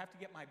I have to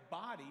get my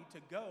body to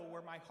go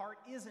where my heart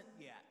isn't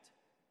yet.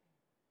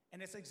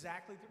 And it's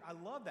exactly, I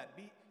love that.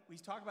 We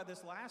talked about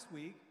this last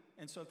week,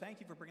 and so thank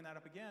you for bringing that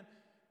up again.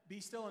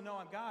 Be still and know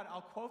I'm God.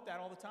 I'll quote that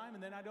all the time,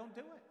 and then I don't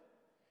do it.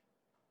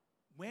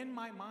 When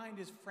my mind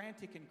is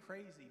frantic and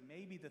crazy,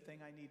 maybe the thing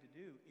I need to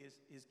do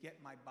is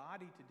get my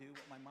body to do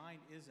what my mind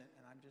isn't,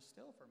 and I'm just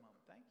still for a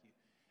moment. Thank you.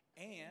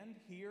 And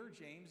here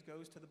James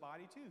goes to the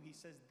body too. He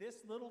says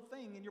this little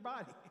thing in your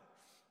body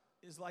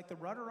is like the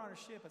rudder on a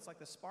ship. It's like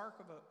the spark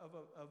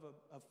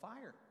of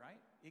fire, right?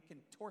 It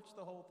can torch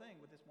the whole thing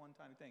with this one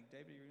tiny thing.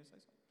 David, you were going to say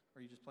something? Or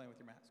are you just playing with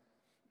your mask?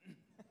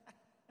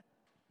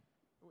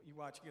 You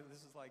watch,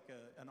 this is like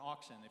an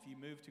auction. If you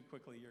move too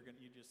quickly, you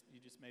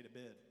just made a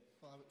bid.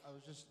 Well, I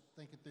was just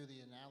thinking through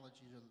the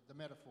analogies or the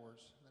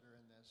metaphors that are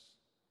in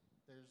this.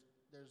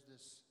 There's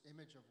this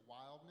image of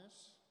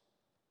wildness,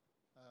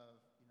 of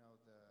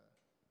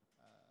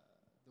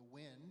the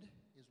wind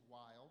is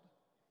wild,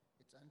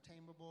 it's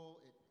untamable,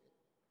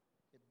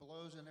 it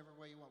blows in every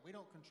way you want. We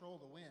don't control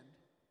the wind.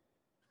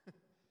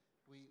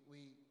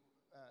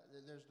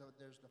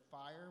 There's the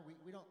fire.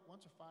 We don't.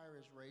 Once a fire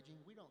is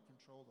raging, we don't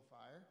control the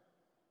fire.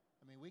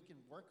 I mean, we can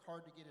work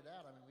hard to get it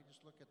out. I mean, we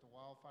just look at the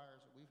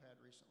wildfires that we've had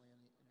recently,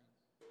 and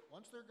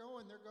once they're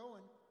going, they're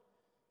going.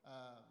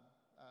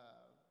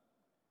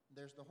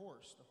 There's the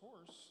horse. The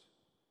horse,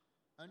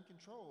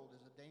 uncontrolled,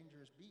 is a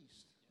dangerous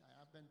beast.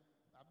 I've been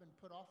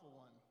put off of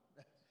one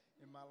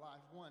in my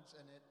life once,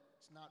 and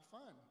it's not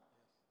fun.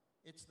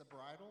 It's the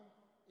bridle,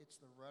 it's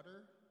the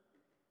rudder,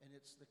 and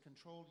it's the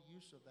controlled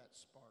use of that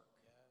spark.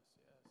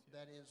 Yes.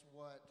 That is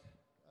what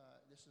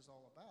this is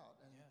all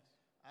about. And yes.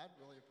 I'd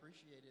really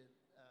appreciated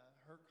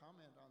her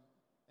comment on,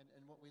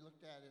 and what we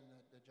looked at in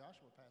the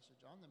Joshua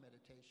passage on the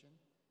meditation.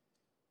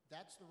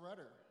 That's the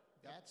rudder.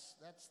 Yep.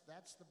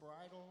 That's the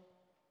bridle.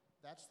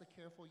 That's the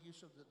careful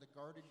use of the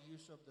guarded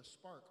use of the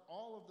spark.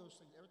 All of those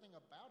things, everything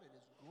about it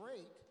is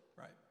great.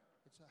 Right.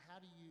 It's how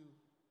do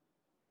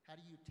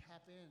you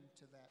tap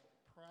into that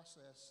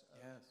process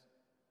of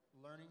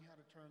learning how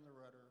to turn the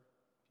rudder,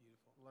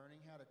 beautiful,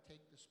 learning how to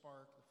take the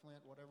spark, the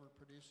flint, whatever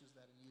produces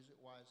that, and use it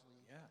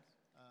wisely. Yes.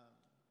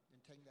 And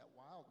taking that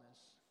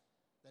wildness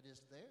that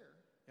is there.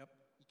 Yep.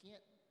 You can't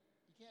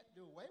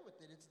do away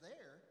with it. It's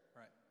there.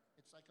 Right.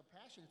 It's like a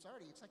passion. It's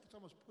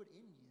almost put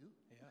in you.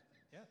 Yeah.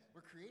 Yes.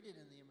 We're created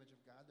in the image of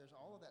God. There's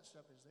all of that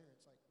stuff is there.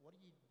 It's like, what do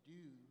you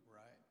do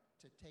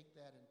to take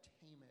that and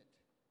tame it?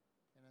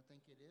 And I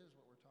think it is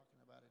what we're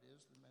talking about. It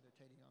is the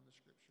meditating on the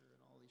scripture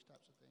and all these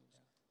types of things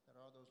that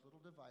are those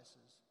little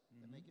devices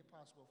that make it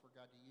possible for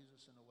God to use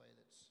us in a way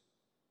that's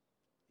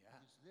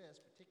use this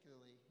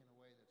particularly in a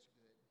way that's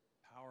good.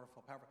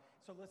 Powerful.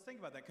 So let's think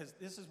about that, because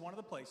this is one of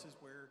the places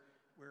where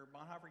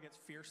Bonhoeffer gets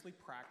fiercely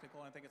practical,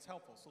 and I think it's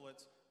helpful. So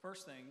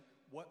first thing,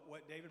 what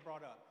David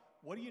brought up.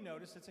 What do you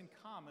notice that's in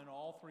common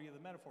all three of the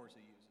metaphors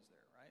he uses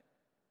there, right?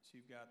 So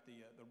you've got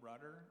the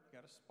rudder, you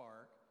got a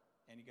spark,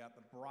 and you got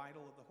the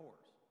bridle of the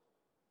horse.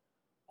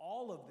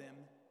 All of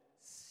them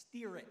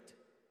steer it.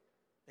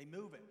 They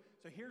move it.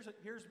 So here's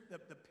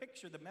the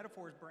picture the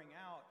metaphors bring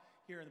out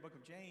here in the book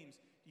of James.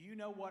 Do you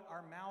know what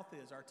our mouth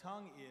is? Our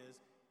tongue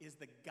is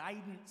the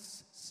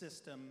guidance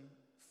system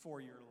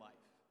for your life.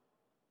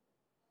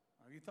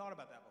 Have you thought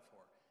about that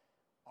before?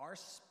 Our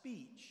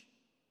speech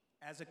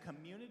as a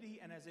community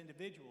and as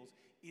individuals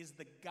is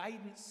the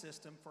guidance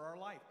system for our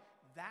life.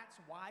 That's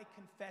why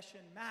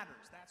confession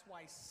matters. That's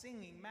why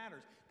singing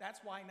matters.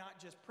 That's why not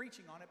just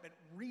preaching on it, but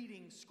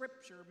reading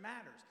scripture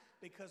matters.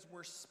 Because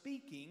we're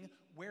speaking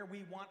where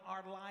we want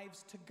our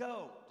lives to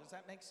go. Does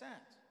that make sense?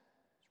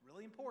 It's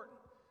really important.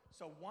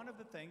 So one of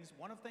the things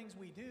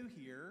we do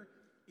here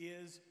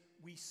is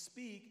we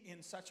speak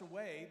in such a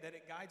way that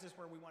it guides us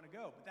where we want to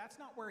go. But that's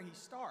not where he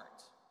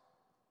starts.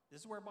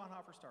 This is where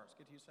Bonhoeffer starts.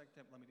 Get to you a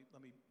second.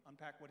 Let me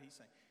unpack what he's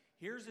saying.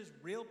 Here's his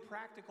real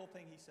practical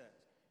thing he says.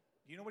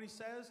 Do you know what he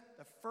says?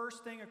 The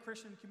first thing a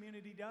Christian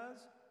community does?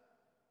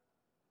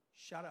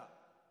 Shut up.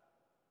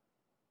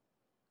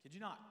 Kid you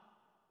not.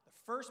 The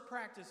first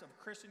practice of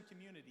a Christian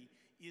community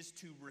is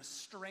to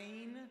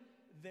restrain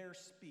their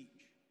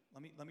speech.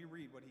 Let me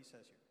read what he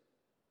says here.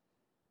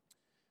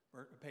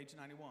 Page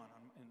 91,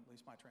 in at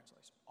least my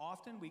translation.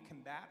 Often we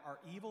combat our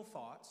evil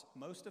thoughts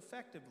most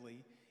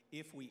effectively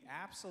if we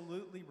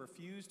absolutely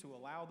refuse to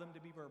allow them to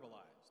be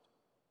verbalized.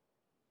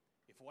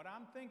 If what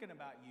I'm thinking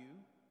about you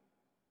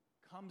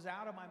comes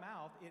out of my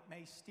mouth, it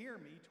may steer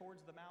me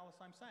towards the malice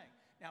I'm saying.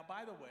 Now,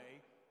 by the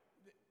way,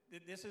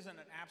 this isn't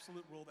an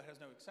absolute rule that has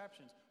no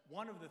exceptions.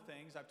 One of the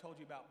things I've told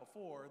you about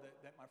before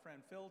that my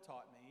friend Phil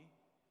taught me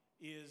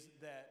is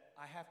that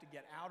I have to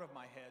get out of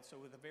my head.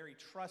 So with a very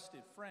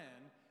trusted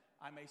friend,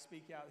 I may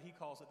speak out. He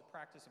calls it the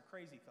practice of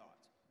crazy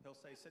thoughts. He'll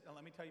say,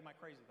 let me tell you my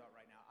crazy thought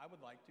right now. I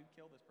would like to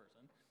kill this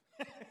person.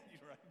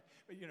 You're right.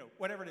 But,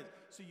 whatever it is.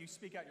 So you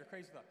speak out your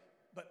crazy thought.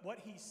 But what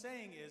he's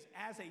saying is,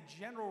 as a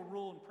general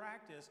rule and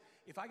practice,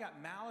 if I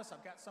got malice,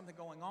 I've got something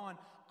going on,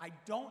 I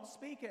don't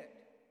speak it.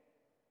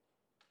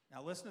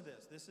 Now listen to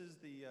this. This is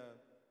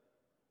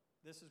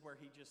where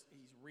he's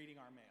reading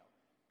our mail.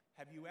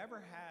 Have you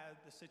ever had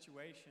the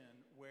situation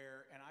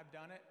where, and I've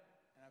done it,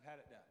 and I've had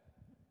it done.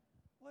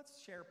 Let's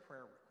share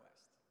prayer requests.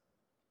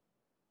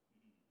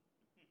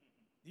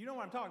 You know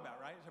what I'm talking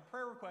about, right? A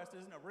prayer request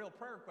isn't a real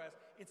prayer request.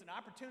 It's an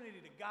opportunity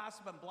to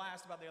gossip and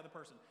blast about the other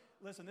person.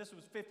 Listen, this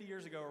was 50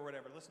 years ago or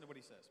whatever. Listen to what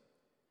he says.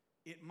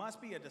 It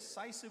must be a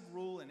decisive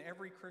rule in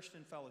every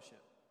Christian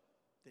fellowship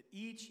that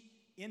each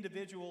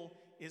individual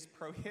is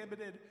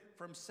prohibited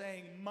from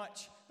saying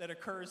much that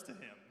occurs to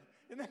him.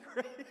 Isn't that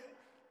great?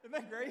 Isn't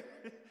that great?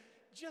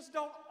 Just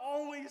don't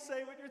always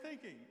say what you're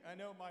thinking. I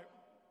know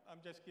I'm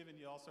just giving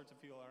you all sorts of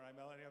fuel, aren't I,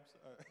 Melanie?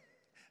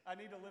 I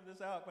need to live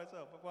this out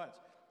myself, but watch.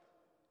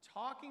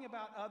 Talking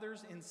about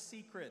others in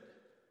secret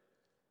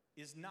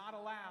is not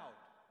allowed,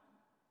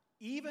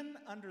 even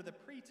under the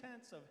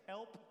pretense of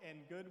help and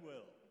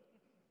goodwill.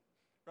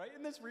 Right?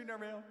 Isn't this reading our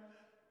mail?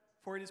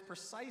 For it is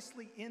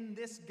precisely in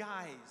this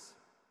guise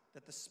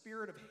that the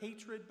spirit of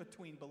hatred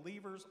between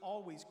believers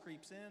always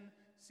creeps in,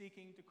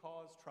 seeking to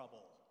cause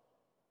trouble.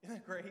 Isn't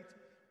that great?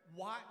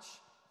 Watch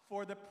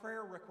for the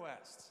prayer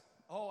requests.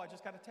 Oh, I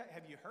just got to tell you,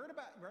 have you heard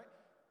about it? Right?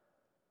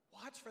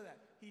 Watch for that.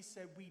 He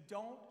said, we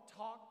don't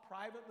talk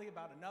privately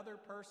about another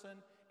person,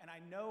 and I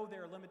know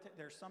there are limited,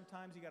 there's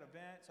sometimes you got to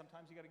vent,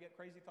 sometimes you got to get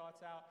crazy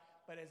thoughts out,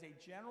 but as a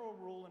general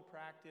rule and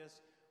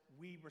practice,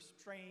 we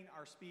restrain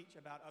our speech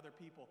about other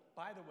people.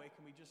 By the way,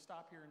 can we just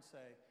stop here and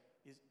say,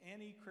 is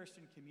any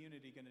Christian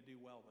community going to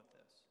do well with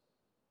this?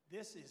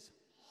 This is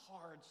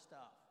hard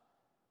stuff.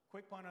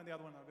 Quick point on the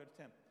other one, I'll go to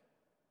Tim.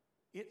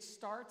 It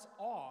starts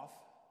off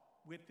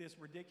with this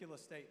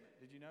ridiculous statement.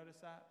 Did you notice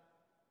that?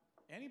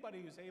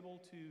 Anybody who's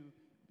able to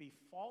be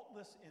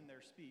faultless in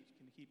their speech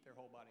can keep their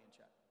whole body in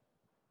check.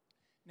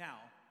 Now,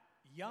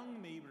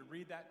 young me would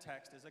read that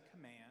text as a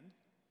command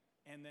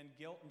and then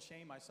guilt and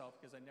shame myself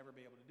because I'd never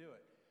be able to do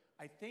it.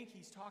 I think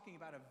he's talking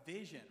about a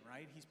vision,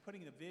 right? He's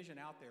putting the vision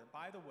out there.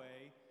 By the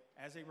way,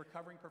 as a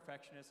recovering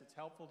perfectionist, it's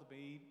helpful to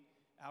be,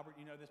 Albert,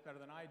 you know this better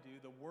than I do,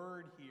 the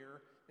word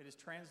here that is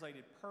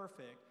translated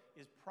perfect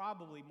is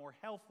probably more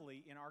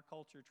healthily in our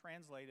culture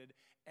translated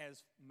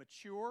as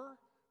mature,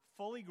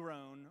 fully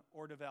grown,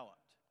 or developed.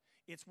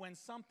 It's when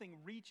something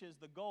reaches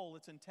the goal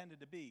it's intended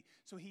to be.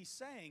 So he's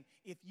saying,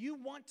 if you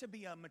want to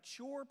be a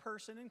mature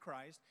person in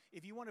Christ,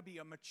 if you want to be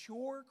a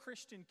mature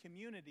Christian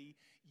community,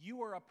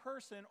 you are a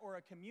person or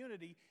a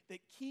community that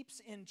keeps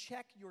in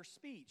check your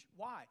speech.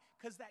 Why?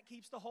 Because that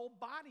keeps the whole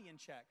body in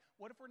check.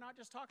 What if we're not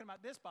just talking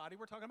about this body,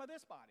 we're talking about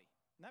this body?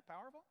 Isn't that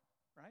powerful?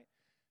 Right?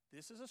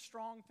 This is a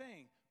strong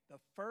thing. The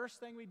first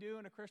thing we do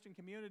in a Christian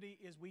community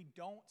is we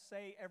don't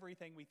say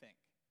everything we think.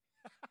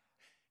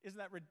 Isn't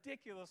that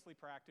ridiculously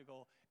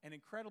practical and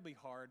incredibly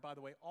hard? By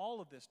the way, all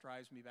of this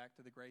drives me back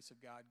to the grace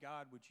of God.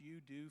 God, would you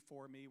do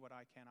for me what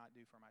I cannot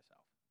do for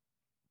myself?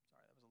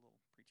 Sorry, that was a little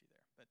preachy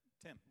there. But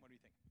Tim, what do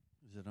you think?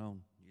 Is it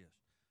on? Yes.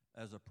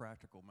 As a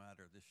practical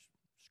matter, this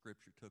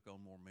scripture took on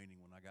more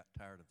meaning when I got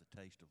tired of the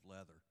taste of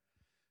leather.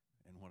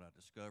 And what I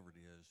discovered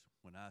is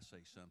when I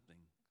say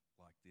something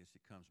like this,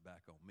 it comes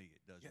back on me.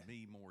 It does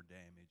me more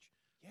damage.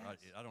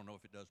 Yes. I don't know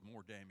if it does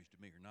more damage to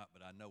me or not,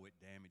 but I know it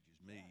damages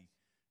me. Yes.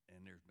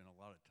 And there's been a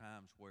lot of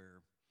times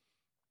where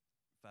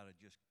if I'd have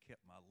just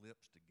kept my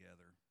lips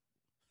together,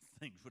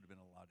 things would have been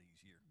a lot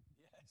easier.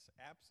 Yes,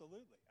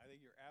 absolutely. I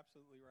think you're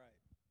absolutely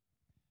right.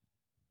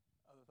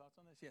 Other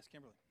thoughts on this? Yes,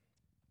 Kimberly.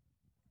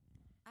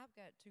 I've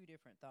got two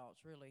different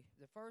thoughts, really.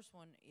 The first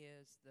one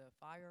is the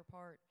fire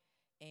part,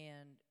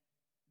 and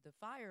the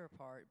fire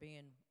part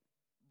being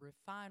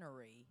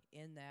refinery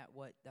in that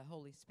what the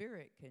Holy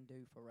Spirit can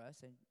do for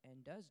us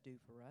and does do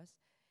for us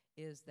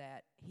is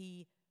that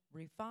he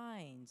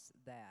refines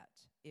that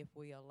if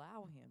we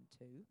allow him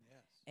to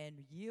and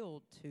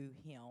yield to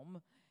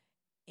him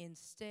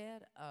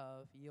instead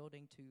of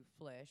yielding to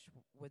flesh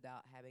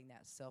without having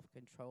that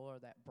self-control or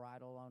that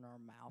bridle on our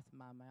mouth,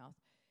 my mouth,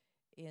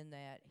 in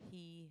that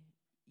he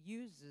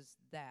uses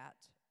that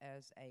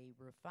as a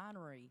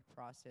refinery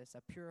process,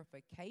 a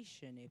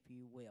purification, if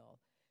you will,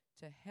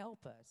 to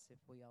help us if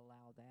we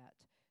allow that.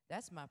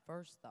 That's my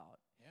first thought.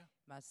 Yeah.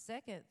 My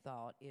second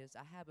thought is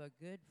I have a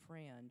good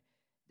friend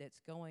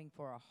that's going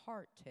for a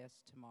heart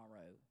test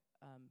tomorrow,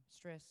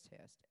 stress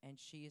test, and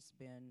she's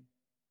been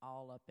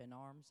all up in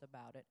arms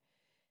about it.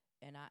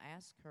 And I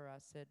asked her, I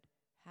said,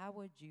 how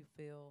would you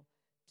feel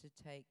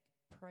to take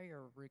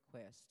prayer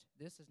request?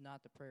 This is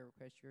not the prayer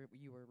request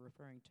you were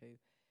referring to.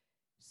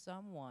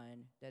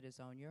 Someone that is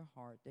on your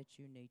heart that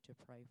you need to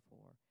pray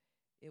for.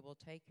 It will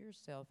take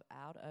yourself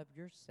out of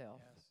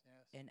yourself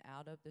and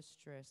out of the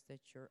stress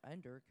that you're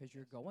under because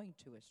you're going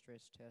to a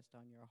stress test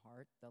on your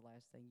heart. The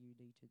last thing you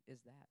need to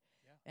is that.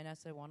 Yeah. And I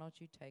said, why don't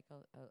you take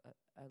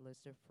a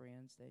list of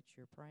friends that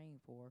you're praying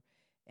for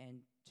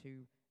and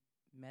to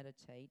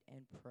meditate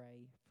and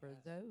pray for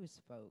those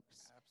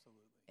folks.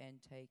 Absolutely. And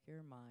take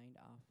your mind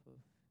off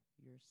of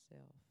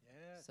yourself.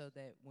 Yes. So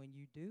that when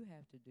you do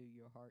have to do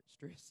your heart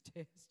stress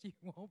test, you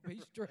won't be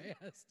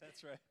stressed.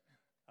 That's right.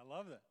 I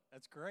love that.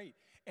 That's great.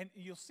 And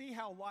you'll see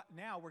how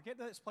now we're getting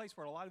to this place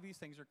where a lot of these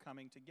things are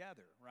coming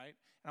together, right?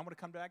 And I'm going to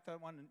come back to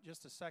that one in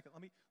just a second.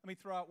 Let me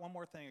throw out one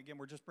more thing. Again,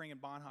 we're just bringing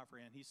Bonhoeffer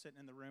in. He's sitting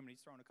in the room, and he's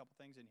throwing a couple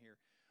things in here.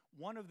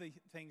 One of the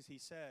things he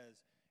says,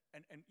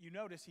 and you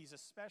notice he's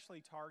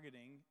especially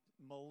targeting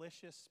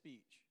malicious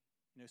speech,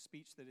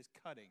 speech that is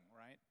cutting,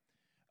 right?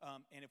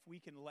 And if we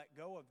can let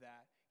go of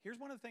that, here's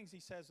one of the things he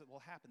says that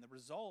will happen. The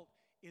result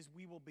is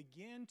we will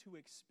begin to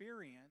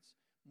experience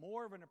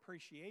more of an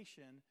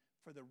appreciation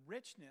for the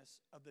richness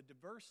of the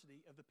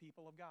diversity of the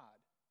people of God.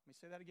 Let me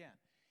say that again.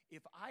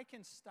 If I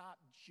can stop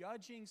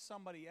judging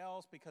somebody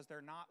else because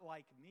they're not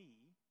like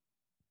me,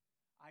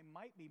 I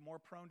might be more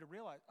prone to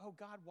realize, oh,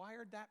 God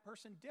wired that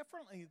person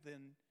differently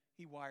than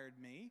he wired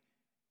me,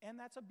 and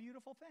that's a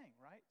beautiful thing,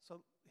 right?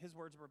 So his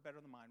words were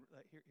better than mine.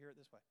 Hear it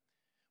this way.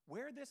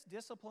 Where this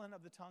discipline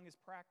of the tongue is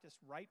practiced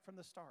right from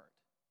the start,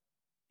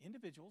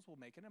 individuals will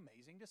make an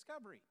amazing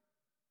discovery.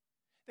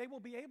 They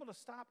will be able to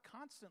stop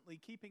constantly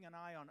keeping an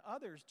eye on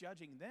others,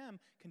 judging them,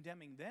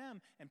 condemning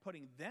them, and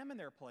putting them in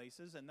their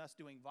places and thus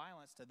doing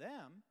violence to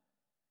them.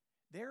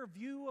 Their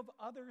view of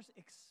others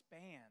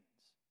expands.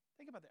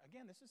 Think about that.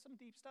 Again, this is some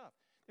deep stuff.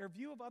 Their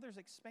view of others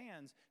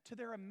expands. To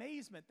their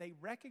amazement, they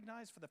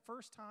recognize for the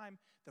first time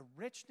the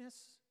richness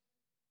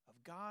of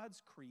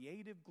God's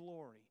creative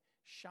glory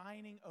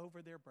shining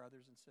over their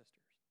brothers and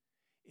sisters.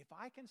 If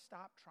I can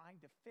stop trying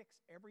to fix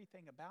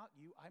everything about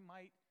you, I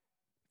might,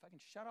 if I can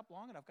shut up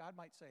long enough, God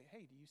might say,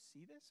 hey, do you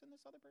see this in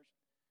this other person?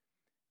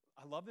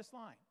 I love this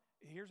line.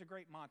 Here's a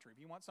great mantra. If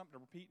you want something to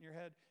repeat in your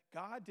head,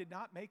 God did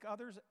not make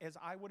others as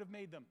I would have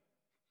made them.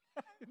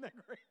 Isn't that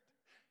great?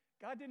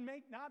 God did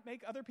not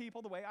make other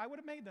people the way I would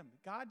have made them.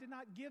 God did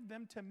not give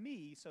them to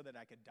me so that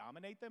I could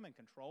dominate them and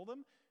control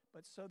them,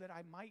 but so that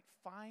I might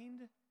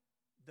find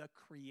the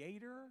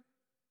Creator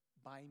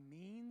by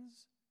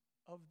means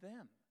of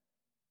them.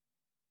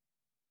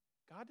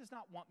 God does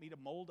not want me to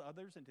mold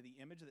others into the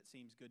image that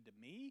seems good to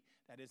me,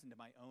 that is, into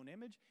my own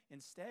image.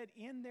 Instead,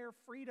 in their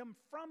freedom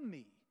from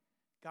me,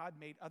 God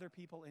made other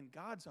people in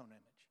God's own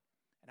image.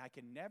 And I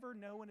can never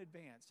know in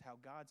advance how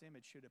God's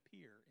image should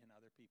appear in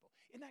other people.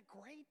 Isn't that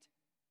great?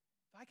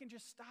 If I can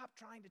just stop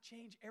trying to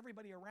change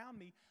everybody around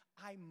me,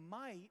 I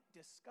might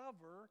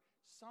discover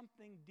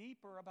something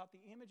deeper about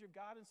the image of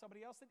God in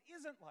somebody else that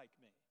isn't like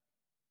me.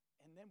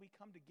 And then we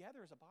come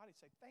together as a body and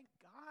say, thank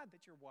God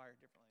that you're wired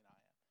differently than I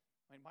am.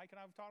 I mean, Mike and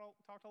I have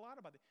talked a lot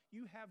about this.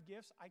 You have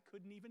gifts I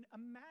couldn't even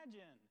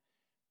imagine.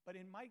 But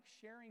in Mike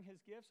sharing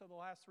his gifts over the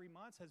last 3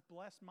 months has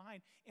blessed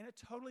mine in a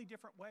totally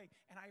different way.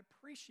 And I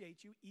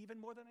appreciate you even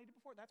more than I did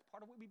before. That's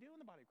part of what we do in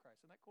the body of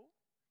Christ. Isn't that cool?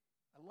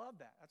 I love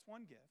that. That's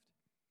one gift.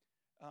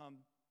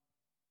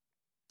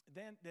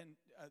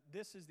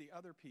 This is the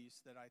other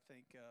piece that I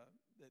think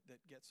that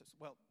gets us.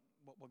 Well,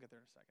 we'll get there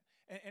in a second.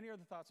 Any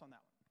other thoughts on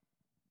that one?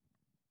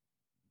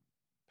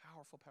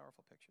 Powerful,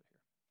 powerful picture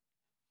here.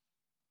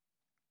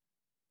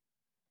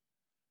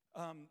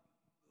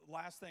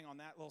 Last thing on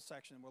that little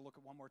section, we'll look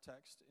at one more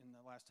text in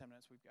the last 10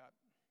 minutes we've got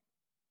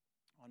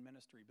on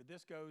ministry. But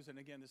this goes, and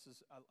again,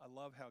 I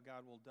love how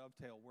God will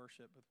dovetail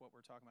worship with what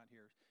we're talking about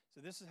here.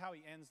 So this is how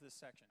he ends this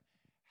section.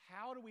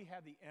 How do we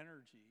have the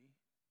energy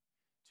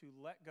to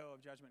let go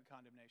of judgment and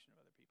condemnation of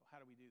other people? How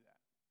do we do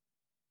that?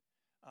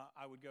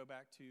 I would go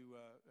back to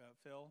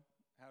Phil.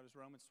 How does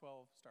Romans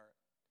 12 start?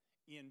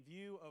 In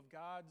view of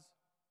God's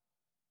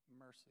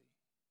mercy.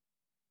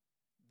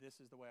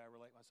 This is the way I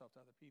relate myself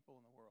to other people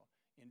in the world.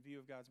 In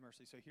view of God's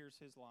mercy. So here's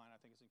his line. I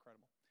think it's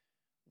incredible.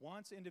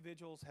 Once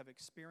individuals have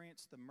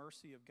experienced the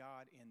mercy of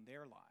God in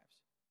their lives,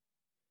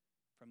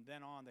 from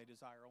then on they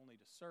desire only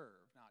to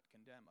serve, not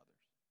condemn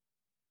others.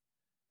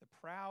 The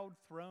proud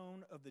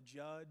throne of the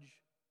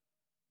judge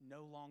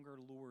no longer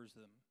lures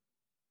them.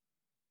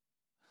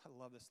 I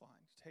love this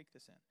line. Take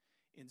this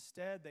in.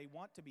 Instead, they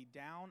want to be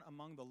down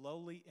among the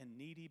lowly and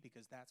needy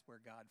because that's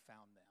where God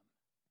found them.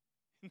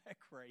 Isn't that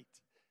great?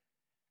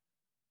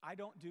 I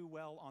don't do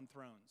well on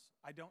thrones.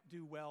 I don't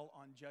do well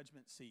on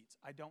judgment seats.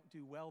 I don't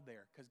do well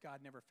there because God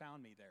never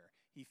found me there.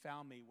 He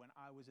found me when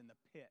I was in the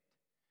pit.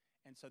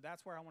 And so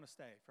that's where I want to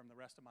stay from the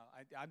rest of my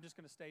life. I'm just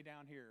going to stay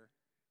down here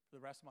for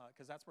the rest of my life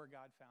because that's where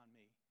God found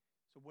me.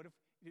 So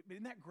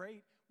isn't that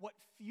great? What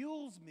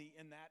fuels me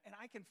in that, and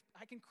I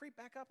can creep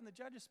back up in the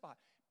judge's spot,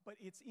 but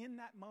it's in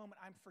that moment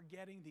I'm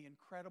forgetting the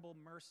incredible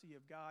mercy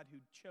of God who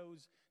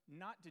chose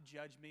not to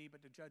judge me,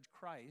 but to judge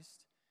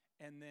Christ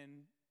and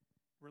then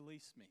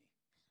release me.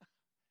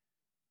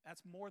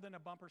 That's more than a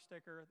bumper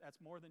sticker. That's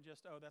more than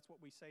just, that's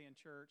what we say in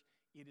church.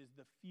 It is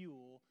the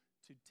fuel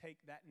to take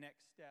that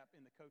next step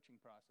in the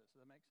coaching process. Does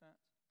that make sense?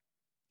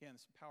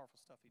 Again, some powerful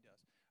stuff he does.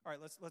 All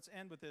right, let's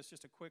end with this,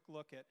 just a quick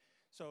look at,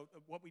 so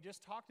what we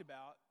just talked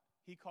about,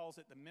 he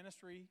calls it the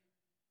ministry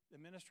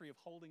of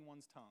holding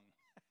one's tongue.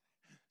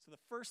 So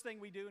the first thing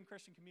we do in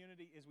Christian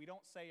community is we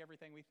don't say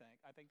everything we think.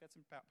 I think that's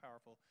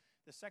powerful.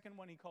 The second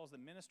one he calls the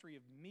ministry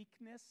of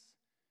meekness,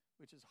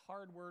 which is a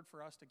hard word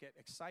for us to get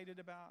excited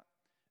about.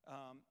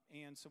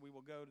 And so we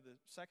will go to the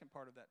second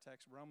part of that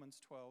text, Romans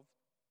 12,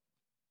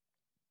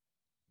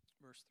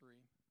 verse 3.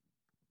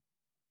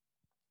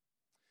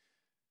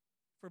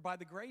 For by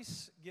the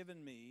grace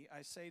given me,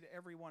 I say to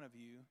every one of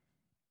you,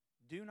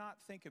 do not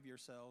think of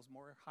yourselves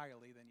more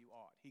highly than you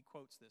ought. He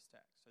quotes this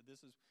text. So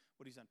this is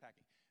what he's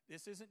unpacking.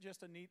 This isn't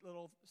just a neat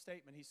little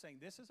statement. He's saying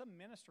this is a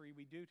ministry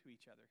we do to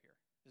each other here.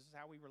 This is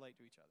how we relate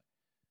to each other.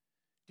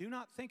 Do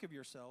not think of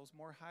yourselves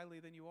more highly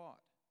than you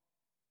ought,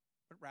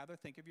 but rather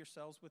think of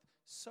yourselves with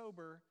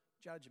sober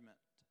judgment,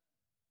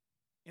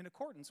 in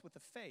accordance with the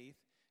faith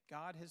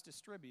God has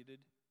distributed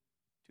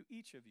to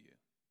each of you.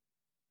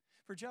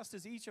 For just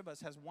as each of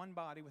us has one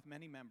body with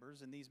many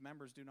members, and these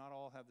members do not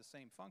all have the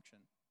same function,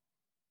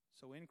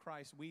 so in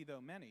Christ we,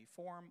 though many,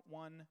 form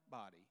one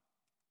body.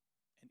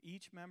 And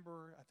each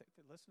member,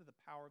 listen to the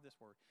power of this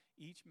word,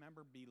 each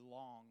member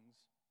belongs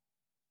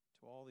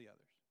to all the others.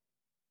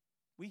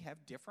 We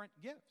have different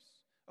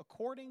gifts.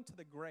 according to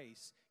the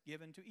grace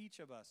given to each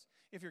of us.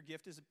 If your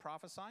gift is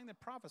prophesying, then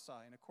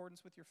prophesy in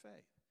accordance with your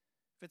faith.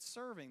 If it's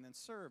serving, then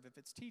serve. If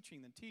it's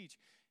teaching, then teach.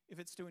 If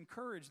it's to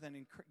encourage,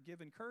 then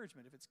give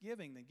encouragement. If it's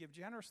giving, then give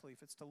generously.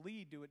 If it's to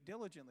lead, do it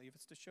diligently. If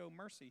it's to show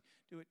mercy,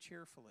 do it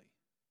cheerfully.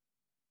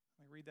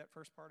 Let me read that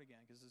first part again,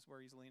 because this is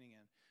where he's leaning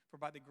in. For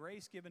by the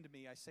grace given to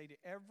me, I say to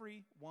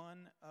every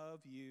one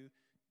of you,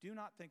 do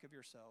not think of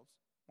yourselves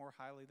more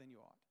highly than you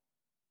ought,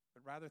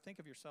 but rather think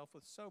of yourself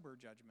with sober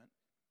judgment,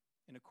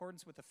 in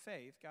accordance with the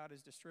faith God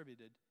has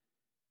distributed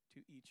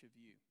to each of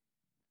you.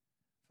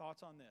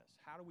 Thoughts on this?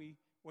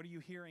 What are you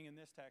hearing in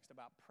this text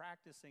about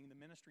practicing the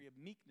ministry of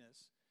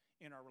meekness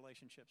in our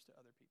relationships to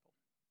other people?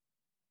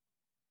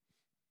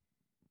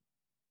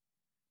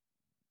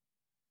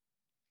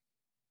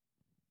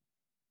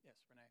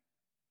 Yes, Renee.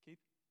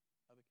 Keith?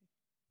 Other Keith?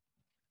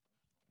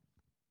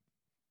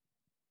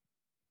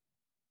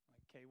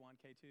 Like K1,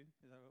 K2?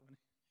 Is that what we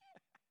need?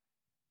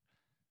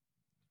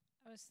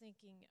 I was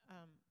thinking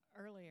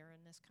earlier,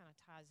 and this kind of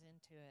ties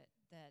into it,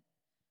 that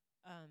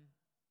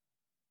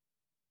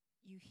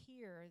you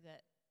hear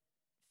that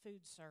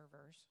food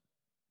servers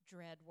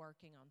dread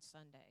working on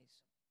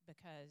Sundays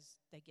because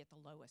they get the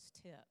lowest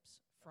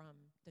tips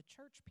from the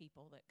church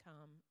people that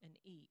come and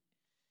eat.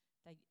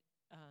 They,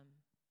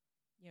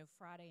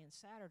 Friday and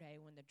Saturday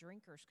when the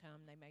drinkers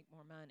come, they make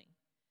more money.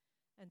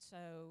 And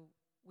so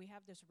we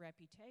have this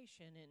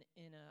reputation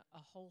in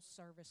a whole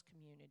service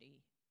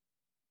community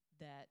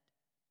that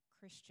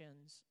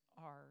Christians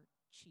are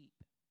cheap.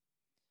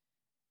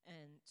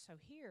 And so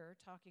here,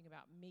 talking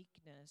about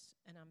meekness,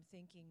 and I'm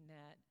thinking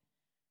that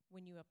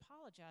when you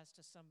apologize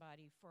to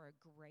somebody for a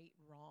great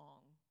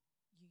wrong,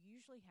 you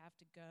usually have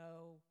to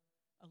go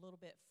a little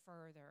bit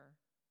further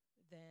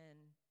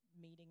than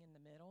meeting in the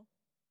middle.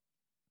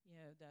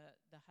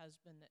 The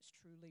husband that's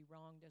truly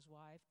wronged his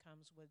wife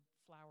comes with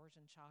flowers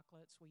and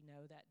chocolates. We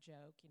know that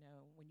joke,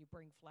 when you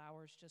bring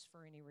flowers just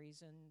for any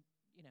reason,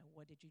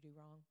 what did you do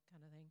wrong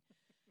kind of thing.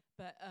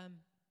 But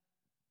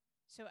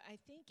so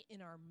I think in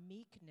our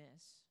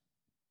meekness,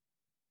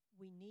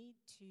 we need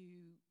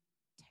to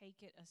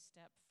take it a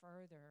step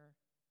further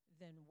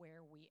than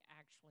where we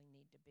actually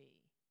need to be.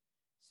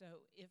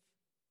 So if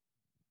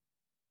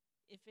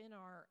in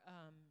our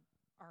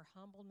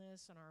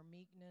humbleness and our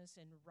meekness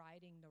and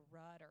riding the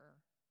rudder,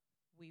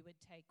 we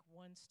would take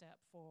one step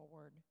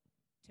forward.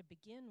 To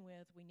begin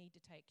with, we need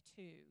to take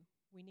two.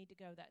 We need to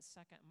go that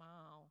second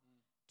mile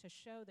to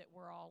show that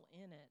we're all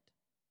in it,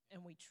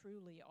 and we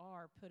truly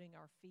are putting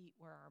our feet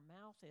where our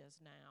mouth is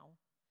now,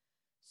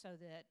 so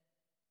that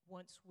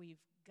once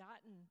we've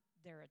gotten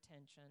their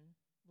attention,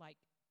 like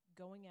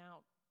going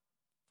out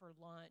for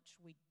lunch,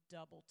 we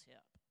double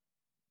tip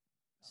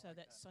so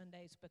that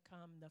Sundays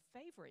become the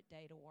favorite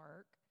day to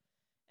work.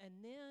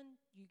 And then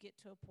you get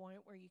to a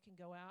point where you can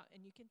go out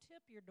and you can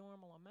tip your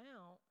normal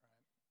amount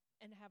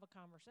and have a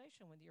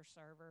conversation with your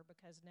server,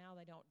 because now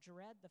they don't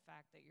dread the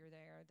fact that you're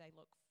there. They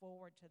look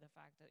forward to the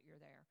fact that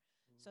you're there.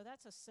 So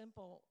that's a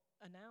simple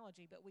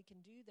analogy, but we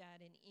can do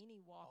that in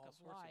any walk of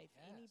life.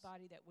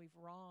 Anybody that we've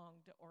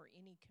wronged, or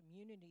any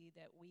community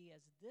that we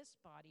as this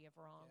body have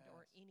wronged,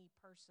 or any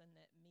person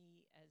that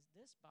me as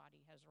this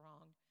body has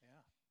wronged,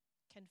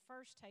 can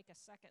first take a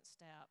second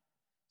step,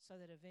 so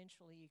that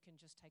eventually you can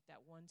just take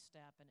that one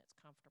step and it's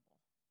comfortable.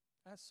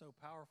 That's so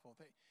powerful.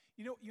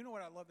 You know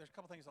what I love? There's a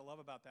couple things I love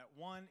about that.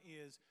 One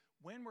is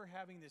when we're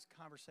having these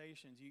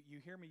conversations, you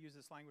hear me use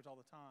this language all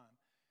the time.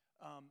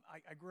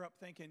 I grew up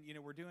thinking,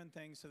 we're doing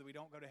things so that we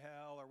don't go to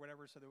hell or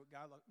whatever, so that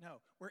God no,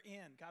 we're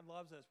in. God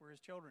loves us. We're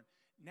his children.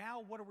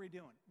 Now what are we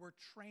doing? We're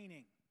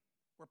training.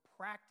 We're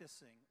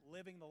practicing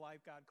living the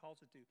life God calls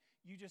it to.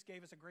 You just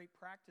gave us a great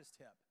practice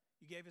tip.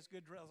 You gave us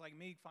good drills, like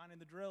me finding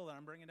the drill that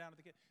I'm bringing down to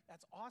the kid.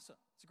 That's awesome.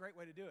 It's a great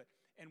way to do it.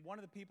 And one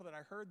of the people that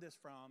I heard this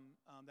from,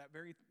 that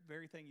very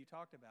thing you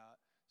talked about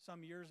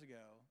some years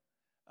ago,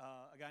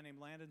 a guy named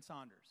Landon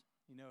Saunders.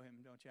 You know him,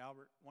 don't you,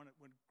 Albert? One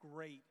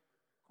great,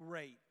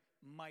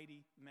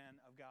 mighty men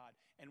of God.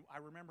 And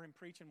I remember him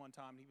preaching one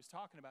time, and he was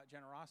talking about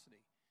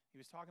generosity. He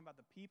was talking about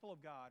the people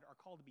of God are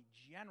called to be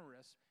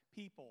generous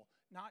people,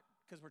 not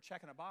because we're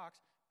checking a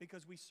box,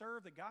 because we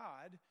serve the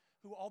God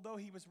who, although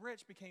he was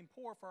rich, became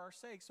poor for our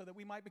sake so that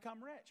we might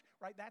become rich,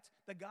 right? That's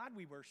the God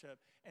we worship.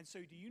 And so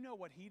do you know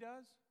what he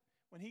does?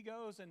 When he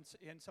goes and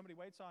somebody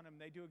waits on him,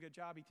 they do a good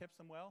job, he tips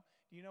them well.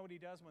 Do you know what he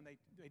does when they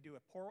do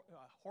a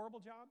horrible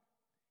job?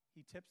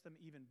 He tips them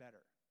even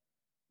better.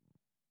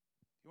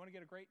 If you want to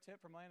get a great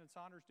tip from Landon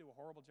Saunders, do a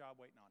horrible job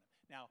waiting on him.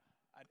 Now,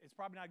 it's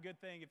probably not a good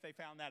thing if they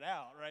found that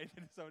out, right?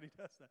 Somebody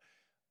does that.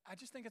 I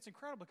just think it's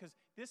incredible, because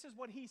this is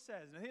what he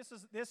says. And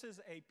this is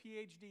a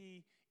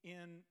PhD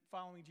in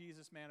following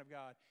Jesus, man of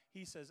God.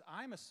 He says,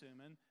 I'm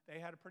assuming they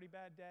had a pretty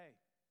bad day.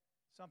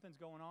 Something's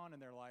going on in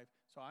their life,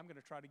 so I'm going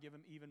to try to give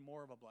them even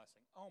more of a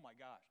blessing. Oh my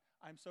gosh,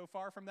 I'm so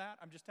far from that.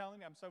 I'm just telling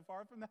you, I'm so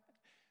far from that.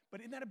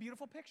 But isn't that a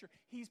beautiful picture?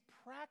 He's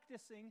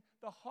practicing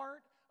the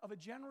heart of a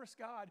generous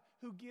God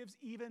who gives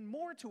even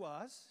more to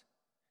us.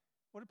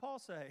 What did Paul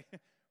say?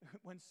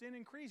 when sin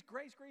increased,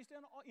 grace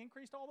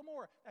increased all the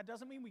more. That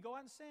doesn't mean we go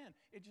out and sin.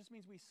 It just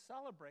means we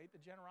celebrate the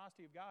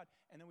generosity of God,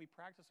 and then we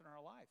practice it in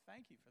our life.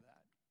 Thank you for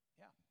that.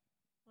 Yeah.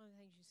 One of the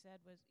things you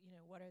said was,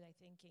 what are they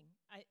thinking?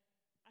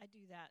 I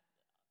do that.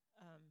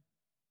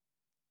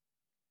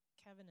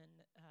 Kevin and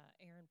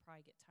Aaron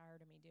probably get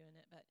tired of me doing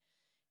it, but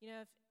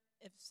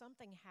if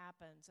something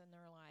happens and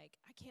they're like,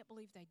 I can't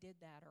believe they did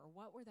that, or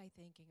what were they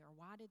thinking, or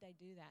why did they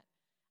do that?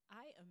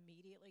 I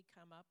immediately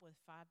come up with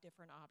 5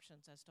 different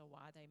options as to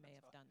why they may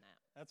have done that.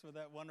 That's what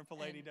that wonderful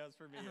lady does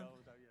for me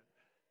all the time. Yeah.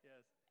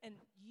 Yes. And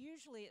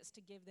usually it's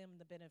to give them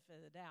the benefit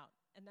of the doubt,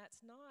 and that's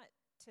not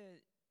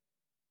to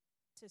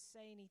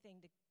say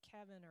anything to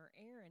Kevin or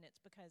Aaron.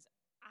 It's because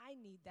I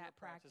need that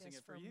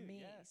practice for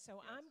me. Yes. So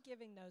I'm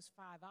giving those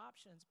 5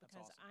 options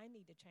because awesome. I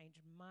need to change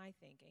my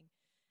thinking.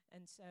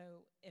 And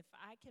so if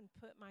I can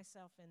put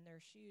myself in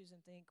their shoes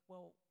and think,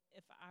 well,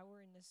 if I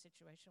were in this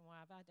situation, why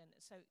have I done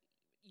it? So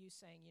you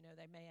saying,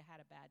 they may have had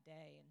a bad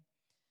day. And,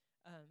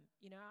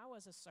 I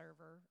was a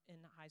server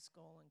in high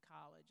school and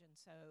college. And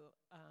so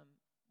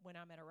when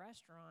I'm at a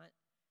restaurant,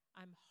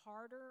 I'm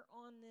harder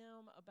on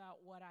them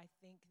about what I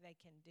think they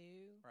can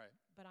do, right.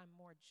 But I'm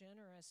more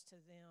generous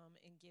to them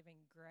in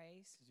giving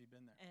grace 'cause you've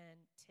been there.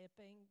 and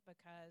tipping,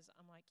 because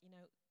I'm like,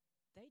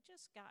 they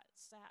just got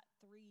sat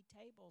 3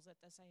 tables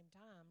at the same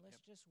time. Let's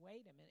just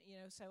wait a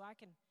minute, so I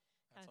can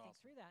kind of think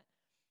through that.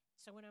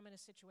 So when I'm in a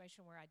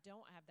situation where I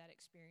don't have that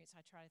experience,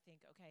 I try to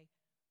think, okay,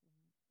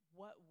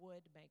 what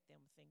would make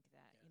them think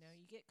that? Yes.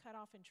 You get cut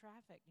off in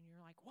traffic and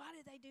you're like, why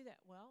did they do that?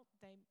 Well,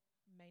 they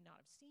may not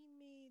have seen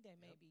me. They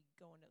may be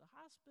going to the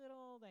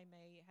hospital. They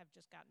may have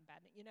just gotten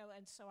bad,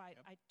 and so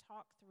I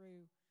talk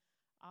through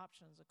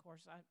options. Of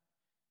course,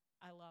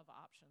 I love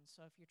options.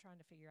 So if you're trying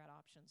to figure out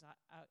options,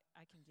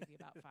 I can give you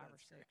about 5 or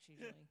 6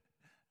 usually.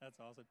 That's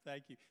awesome.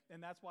 Thank you.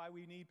 And that's why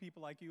we need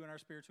people like you in our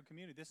spiritual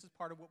community. This is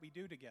part of what we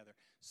do together.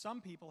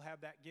 Some people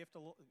have that gift.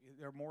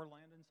 They're more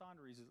Landon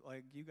Saunders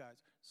like you guys.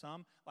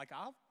 Some, like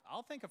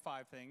I'll think of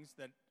 5 things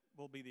that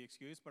will be the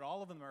excuse, but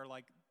all of them are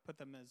like, put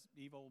them as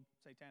evil,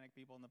 satanic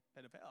people in the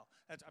pit of hell.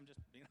 I'm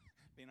just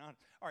being honest.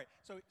 All right,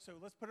 so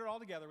let's put it all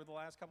together with the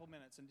last couple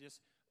minutes and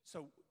just,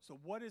 so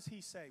what does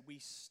he say? We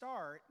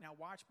start, now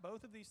watch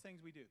both of these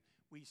things we do.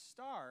 We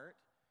start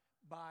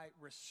by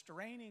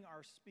restraining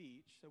our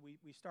speech. So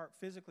we start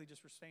physically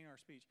just restraining our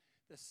speech.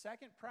 The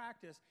second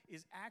practice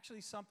is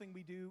actually something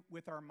we do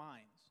with our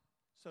minds.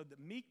 So the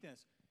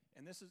meekness,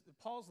 and this is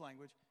Paul's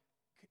language,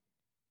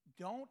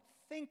 don't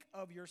think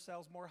of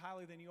yourselves more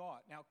highly than you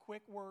ought. Now,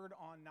 quick word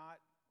on not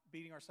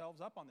beating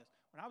ourselves up on this.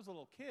 When I was a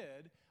little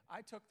kid,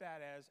 I took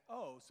that as,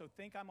 so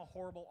think I'm a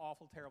horrible,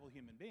 awful, terrible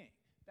human being.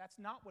 That's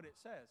not what it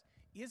says.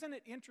 Isn't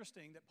it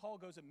interesting that Paul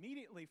goes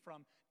immediately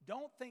from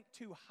don't think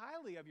too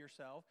highly of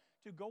yourself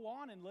to go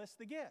on and list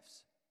the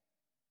gifts?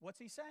 What's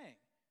he saying?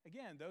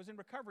 Again, those in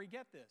recovery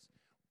get this.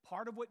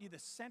 Part of the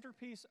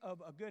centerpiece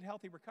of a good,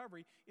 healthy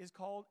recovery is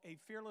called a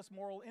fearless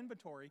moral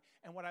inventory.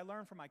 And what I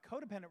learned from my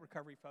codependent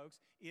recovery folks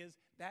is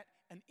that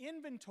an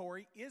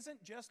inventory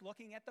isn't just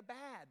looking at the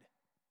bad.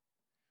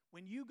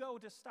 When you go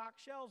to stock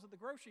shelves at the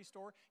grocery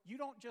store, you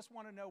don't just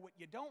want to know what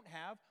you don't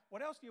have.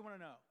 What else do you want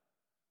to know?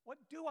 What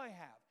do I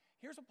have?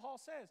 Here's what Paul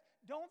says.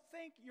 Don't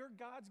think you're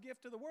God's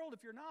gift to the world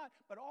if you're not,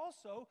 but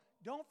also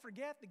don't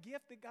forget the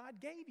gift that God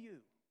gave you.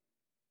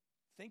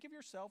 Think of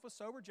yourself with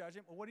sober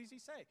judgment. Well, what does he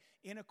say?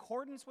 In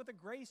accordance with the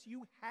grace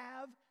you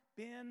have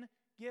been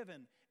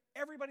given.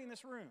 Everybody in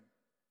this room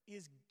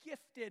is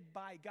gifted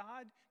by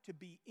God to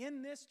be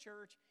in this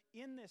church,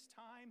 in this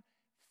time.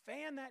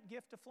 Fan that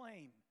gift to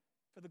flame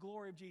for the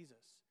glory of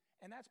Jesus.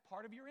 And that's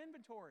part of your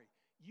inventory.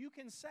 You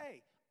can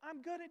say,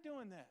 I'm good at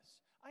doing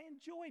this. I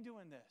enjoy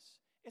doing this.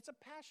 It's a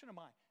passion of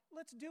mine.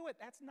 Let's do it.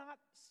 That's not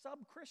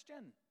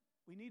sub-Christian.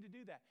 We need to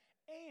do that.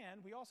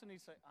 And we also need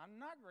to say, I'm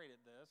not great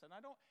at this,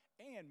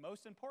 and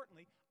most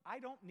importantly, I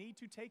don't need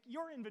to take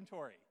your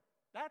inventory.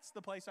 That's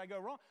the place I go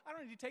wrong. I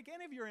don't need to take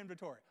any of your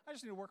inventory. I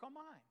just need to work on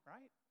mine,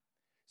 right?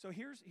 So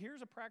here's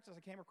a practice I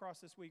came across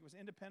this week. It was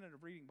independent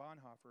of reading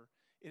Bonhoeffer.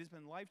 It has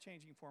been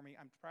life-changing for me.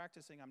 I'm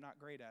practicing. I'm not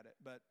great at it,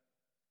 but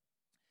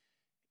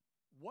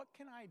what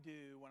can I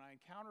do when I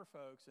encounter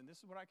folks, and this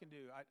is what I can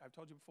do. I've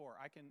told you before,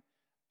 I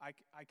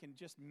can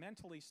just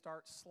mentally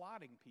start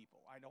slotting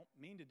people. I don't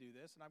mean to do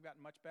this, and I've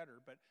gotten much better,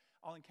 but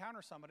I'll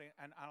encounter somebody,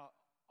 and I'll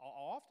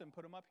often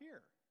put them up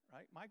here,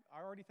 right? I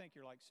already think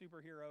you're like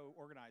superhero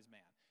organized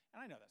man, and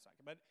I know that's not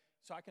good, but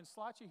so I can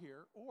slot you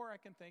here, or I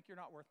can think you're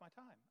not worth my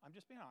time. I'm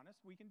just being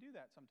honest. We can do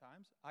that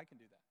sometimes. I can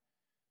do that.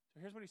 So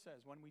here's what he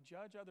says. When we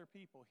judge other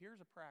people, here's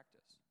a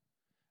practice.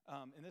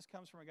 And this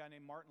comes from a guy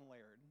named Martin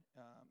Laird,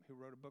 who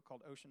wrote a book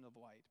called Ocean of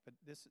Light. But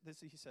this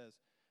he says,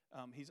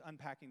 he's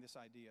unpacking this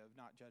idea of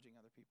not judging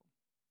other people.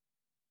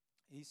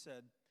 He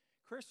said,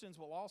 Christians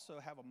will also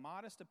have a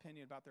modest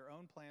opinion about their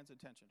own plans and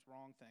intentions.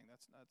 Wrong thing.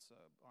 That's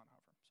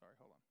Bonhoeffer. Sorry,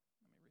 hold on.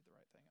 Let me read the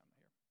right thing on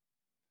here.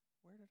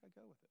 Where did I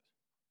go with this?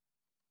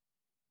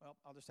 Well,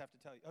 I'll just have to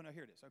tell you. Oh, no,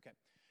 here it is. Okay.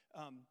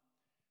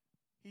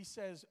 He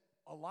says,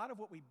 a lot of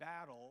what we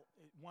battle,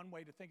 one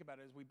way to think about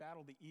it is we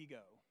battle the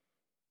ego.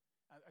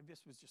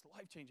 This was just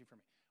life-changing for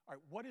me. All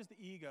right, what is the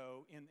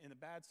ego in the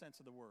bad sense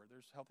of the word?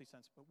 There's healthy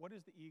sense, but what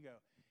is the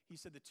ego? He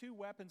said the two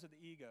weapons of the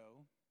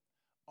ego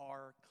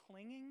are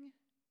clinging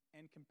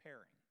and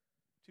comparing.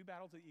 Two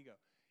battles of the ego.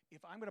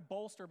 If I'm going to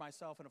bolster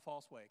myself in a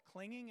false way,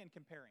 clinging and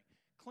comparing.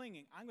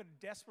 Clinging, I'm going to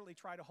desperately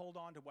try to hold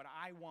on to what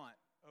I want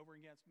over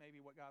against maybe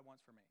what God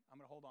wants for me. I'm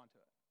going to hold on to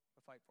it,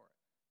 but fight for it.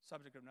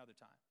 Subject of another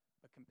time,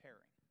 but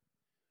comparing.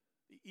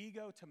 The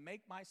ego to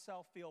make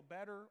myself feel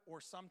better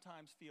or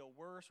sometimes feel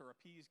worse or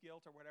appease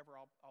guilt or whatever,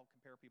 I'll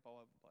compare people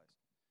all over the place.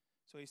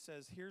 So he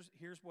says,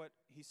 here's what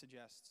he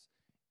suggests.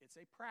 It's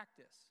a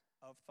practice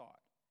of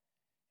thought.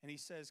 And he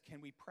says, can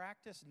we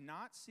practice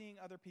not seeing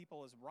other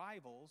people as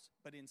rivals,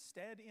 but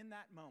instead in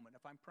that moment,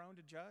 if I'm prone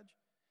to judge,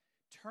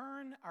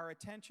 turn our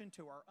attention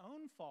to our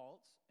own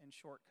faults and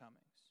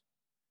shortcomings.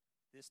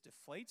 This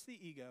deflates the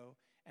ego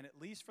and,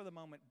 at least for the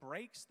moment,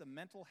 breaks the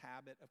mental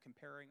habit of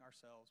comparing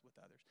ourselves with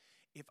others.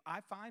 If I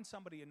find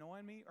somebody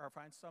annoying me, or I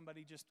find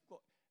somebody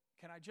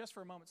can I just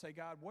for a moment say,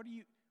 God,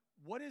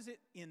 what is it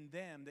in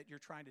them that you're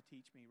trying to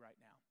teach me right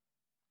now?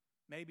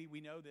 Maybe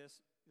we know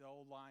this, the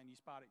old line, you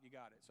spot it, you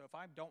got it. So if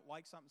I don't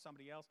like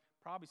somebody else,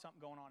 probably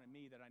something going on in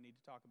me that I need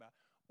to talk about.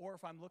 Or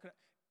if I'm looking at,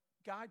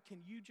 God, can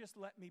you just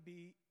let me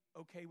be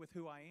okay with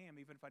who I am,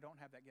 even if I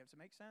don't have that gift? Does it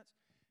make sense?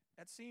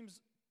 That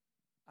seems,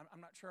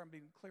 I'm not sure I'm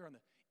being clear on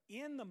this.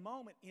 In the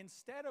moment,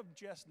 instead of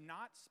just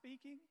not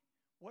speaking,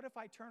 what if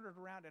I turn it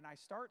around and I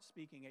start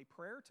speaking a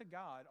prayer to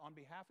God on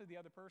behalf of the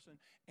other person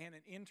and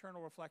an internal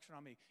reflection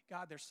on me?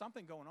 God, there's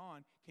something going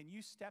on. Can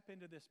you step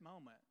into this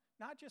moment?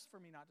 Not just for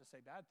me not to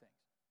say bad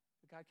things,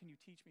 but God, can you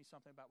teach me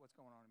something about what's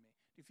going on in me?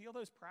 Do you feel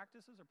those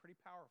practices are pretty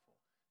powerful?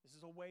 This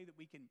is a way that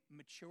we can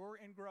mature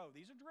and grow.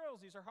 These are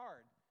drills. These are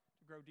hard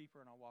to grow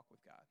deeper in our walk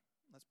with God.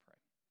 Let's pray.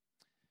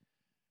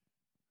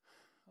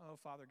 Oh,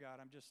 Father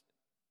God, I'm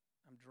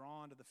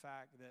drawn to the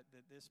fact that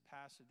this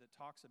passage that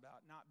talks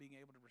about not being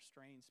able to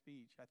restrain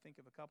speech, I think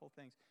of a couple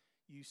things.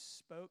 You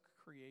spoke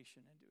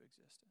creation into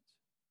existence.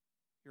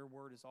 Your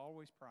word is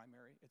always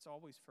primary, it's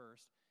always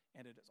first,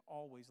 and it is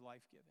always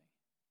life-giving.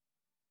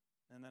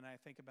 And then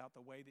I think about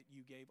the way that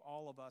you gave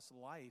all of us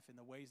life in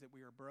the ways that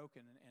we are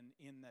broken and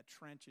in the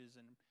trenches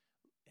and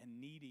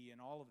needy and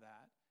all of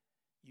that.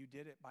 You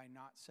did it by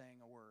not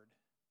saying a word.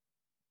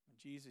 When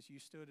Jesus, you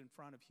stood in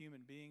front of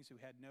human beings who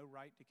had no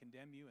right to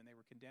condemn you, and they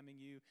were condemning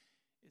you.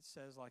 It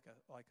says like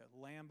a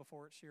lamb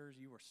before its shears,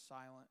 you were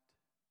silent.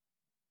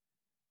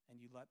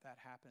 And you let that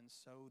happen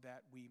so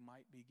that we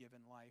might be given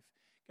life.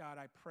 God,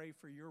 I pray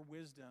for your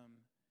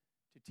wisdom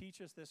to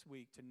teach us this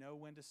week to know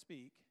when to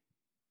speak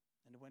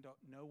and to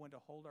know when to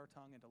hold our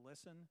tongue and to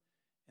listen,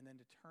 and then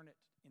to turn it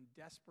in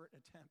desperate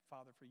attempt,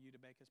 Father, for you to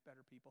make us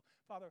better people.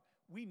 Father,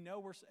 we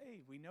know we're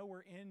saved. We know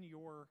we're in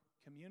your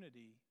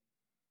community.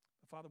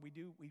 But Father, we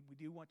do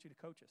want you to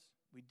coach us.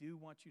 We do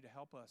want you to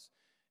help us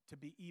to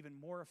be even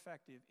more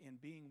effective in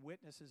being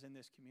witnesses in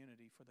this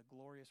community for the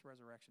glorious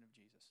resurrection of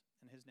Jesus.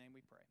 In his name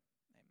we pray.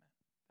 Amen.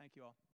 Thank you all.